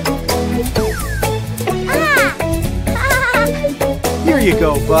 Here you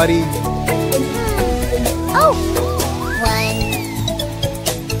go, buddy. Oh! 1,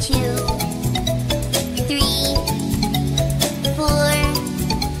 2, 3, 4,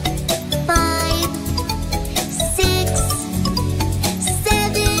 5, 6,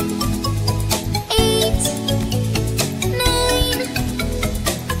 7, 8, 9,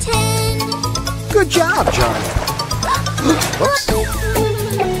 10. Good job, Johnny.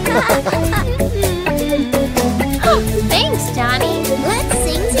 Thanks, Johnny. Let's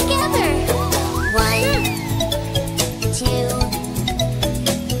sing together. 1, 2,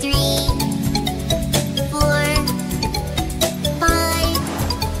 3, 4, 5,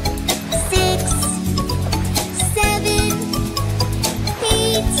 6, 7,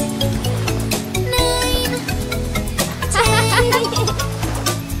 8, 9, 10.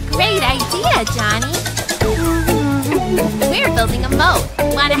 Great idea, Johnny. We're building a moat.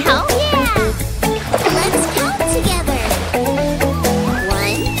 Wanna help? Yeah! Let's count together.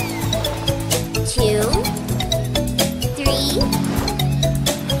 1, 2, 3,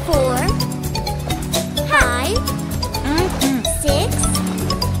 4, 5, 6,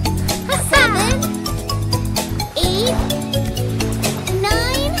 7, 8,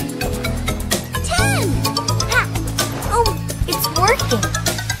 9, 10. Oh, it's working.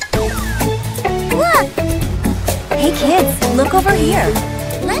 Look! Hey, kids, look over here.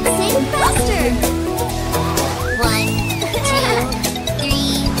 Let's sing faster. 1, 2,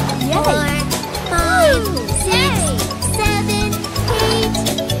 3, 4, 5, 6, 7, 8,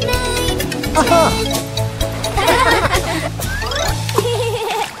 9, 10.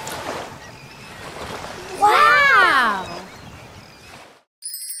 Wow!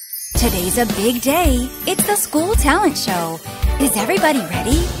 Today's a big day. It's the school talent show. Is everybody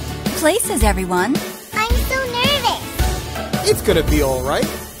ready? Places, everyone. I'm so nervous. It's gonna be all right.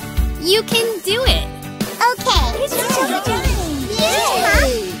 You can do it. Okay.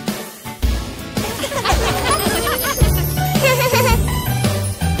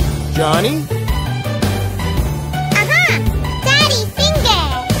 Johnny?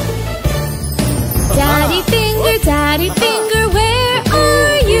 Daddy finger. Daddy finger, where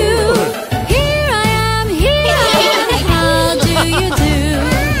are you? Here I am, how do you do?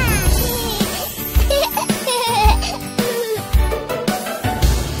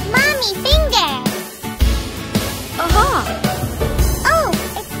 Mommy finger. Aha! Oh,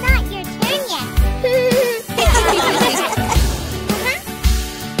 it's not your turn yet.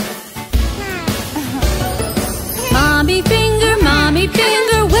 Mommy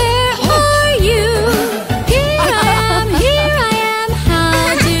finger, where are you? Here I am,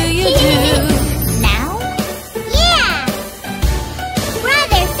 how do you do? Now? Yeah.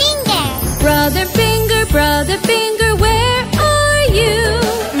 Brother finger. Brother finger, where are you?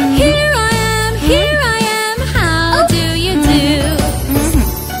 Here I am, how do you do?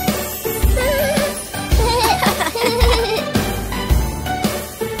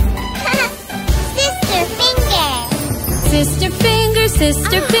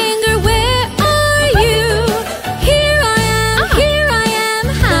 Sister finger, where are you? Here I am,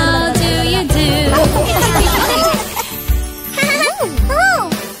 how do you do?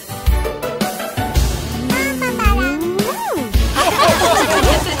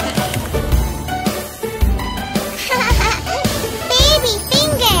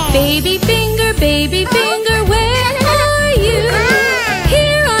 Baby finger, where are you?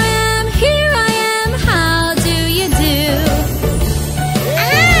 Here I am, how do you do?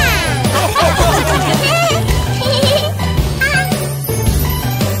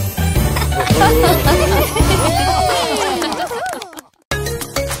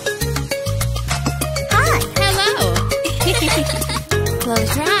 Hi. Hello.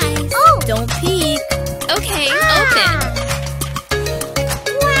 Close your eyes. Oh. Don't peek. Okay, open.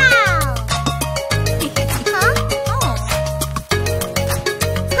 Wow! Huh? Oh.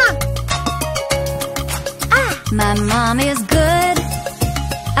 Huh. My mom is good.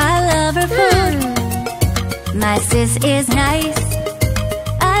 I love her food. My sis is nice.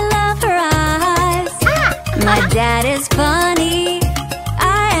 I love her eyes. My dad is funny.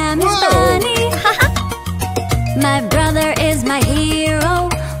 I am his bunny. My brother is my hero.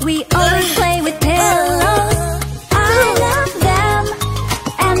 We always play with pillows. I love them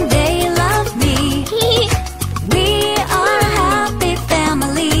and they love me. We are a happy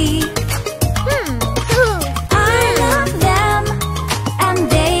family. I love them and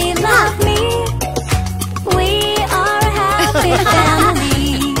they love me. We are a happy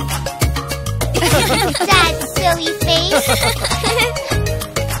family. That silly face.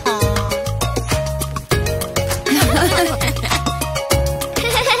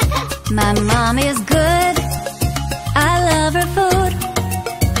 My mom is good. I love her food.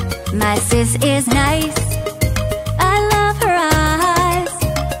 My sis is nice. I love her eyes.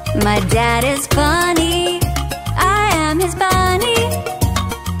 My dad is funny. I am his bunny.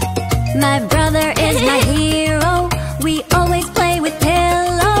 My brother is my hero. We always play with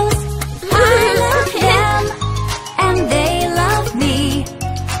pillows. I love them and they love me.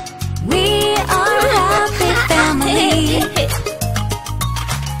 We are a happy family.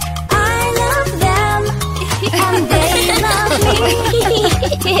 And they love me.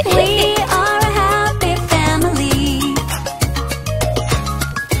 We are a happy family.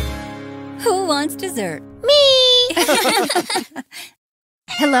 Who wants dessert? Me!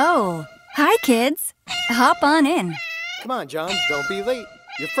 Hello. Hi, kids. Hop on in. Come on, John, don't be late.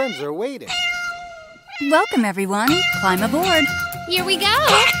 Your friends are waiting. Welcome, everyone. Climb aboard. Here we go.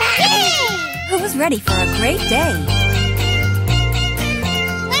 Who's ready for a great day?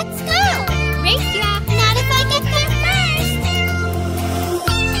 Let's go! Race ya. Not if I get there first.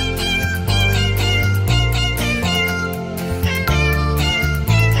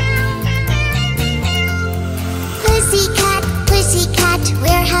 Pussycat, pussycat,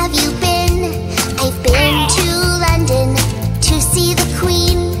 where have you been? I've been to London to see the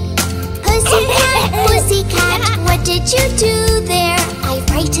Queen. Pussycat, pussycat, what did you do there? I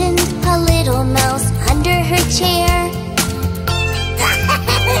frightened a little mouse under her chair.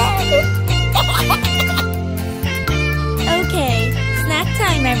 Okay, snack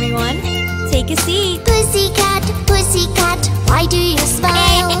time, everyone. Take a seat. Pussycat, pussycat, why do you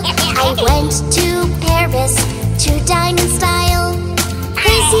smile? I went to Paris to dine in style.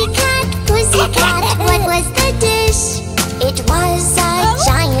 Pussycat, pussycat, what was the dish? It was a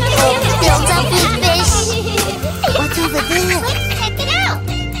giant bowl filled up with fish. What's over there? Let's check it out.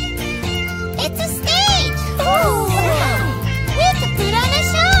 It's a stage. Oh, wow. We have to put on a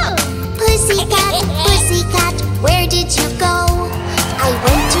show. Pussycat, pussycat, where did you go? I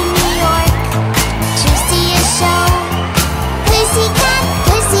went to New York to see a show. Pussycat,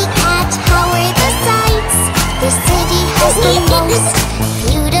 pussycat, how are the sights? The city has the most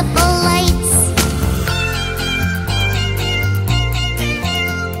beautiful lights.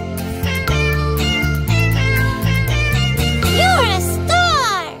 You're a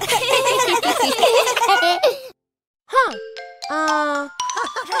star!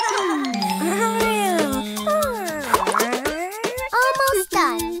 Almost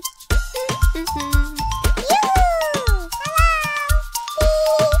done.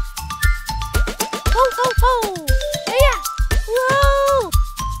 Ho, ho, ho. Yeah. Whoa.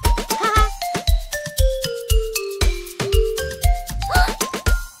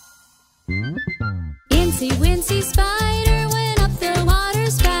 Incy Wincy Spider went up the water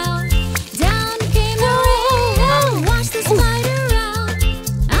spout. Down came the rain, washed the spider out.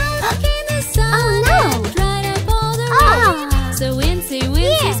 Out came the sun, and dried up all the rain. So Incy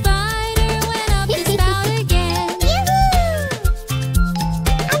Wincy Spider went up the spout again.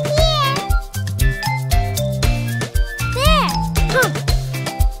 Up here. There.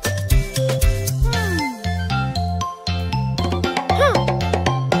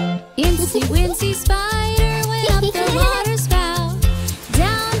 Incy Wincy Spider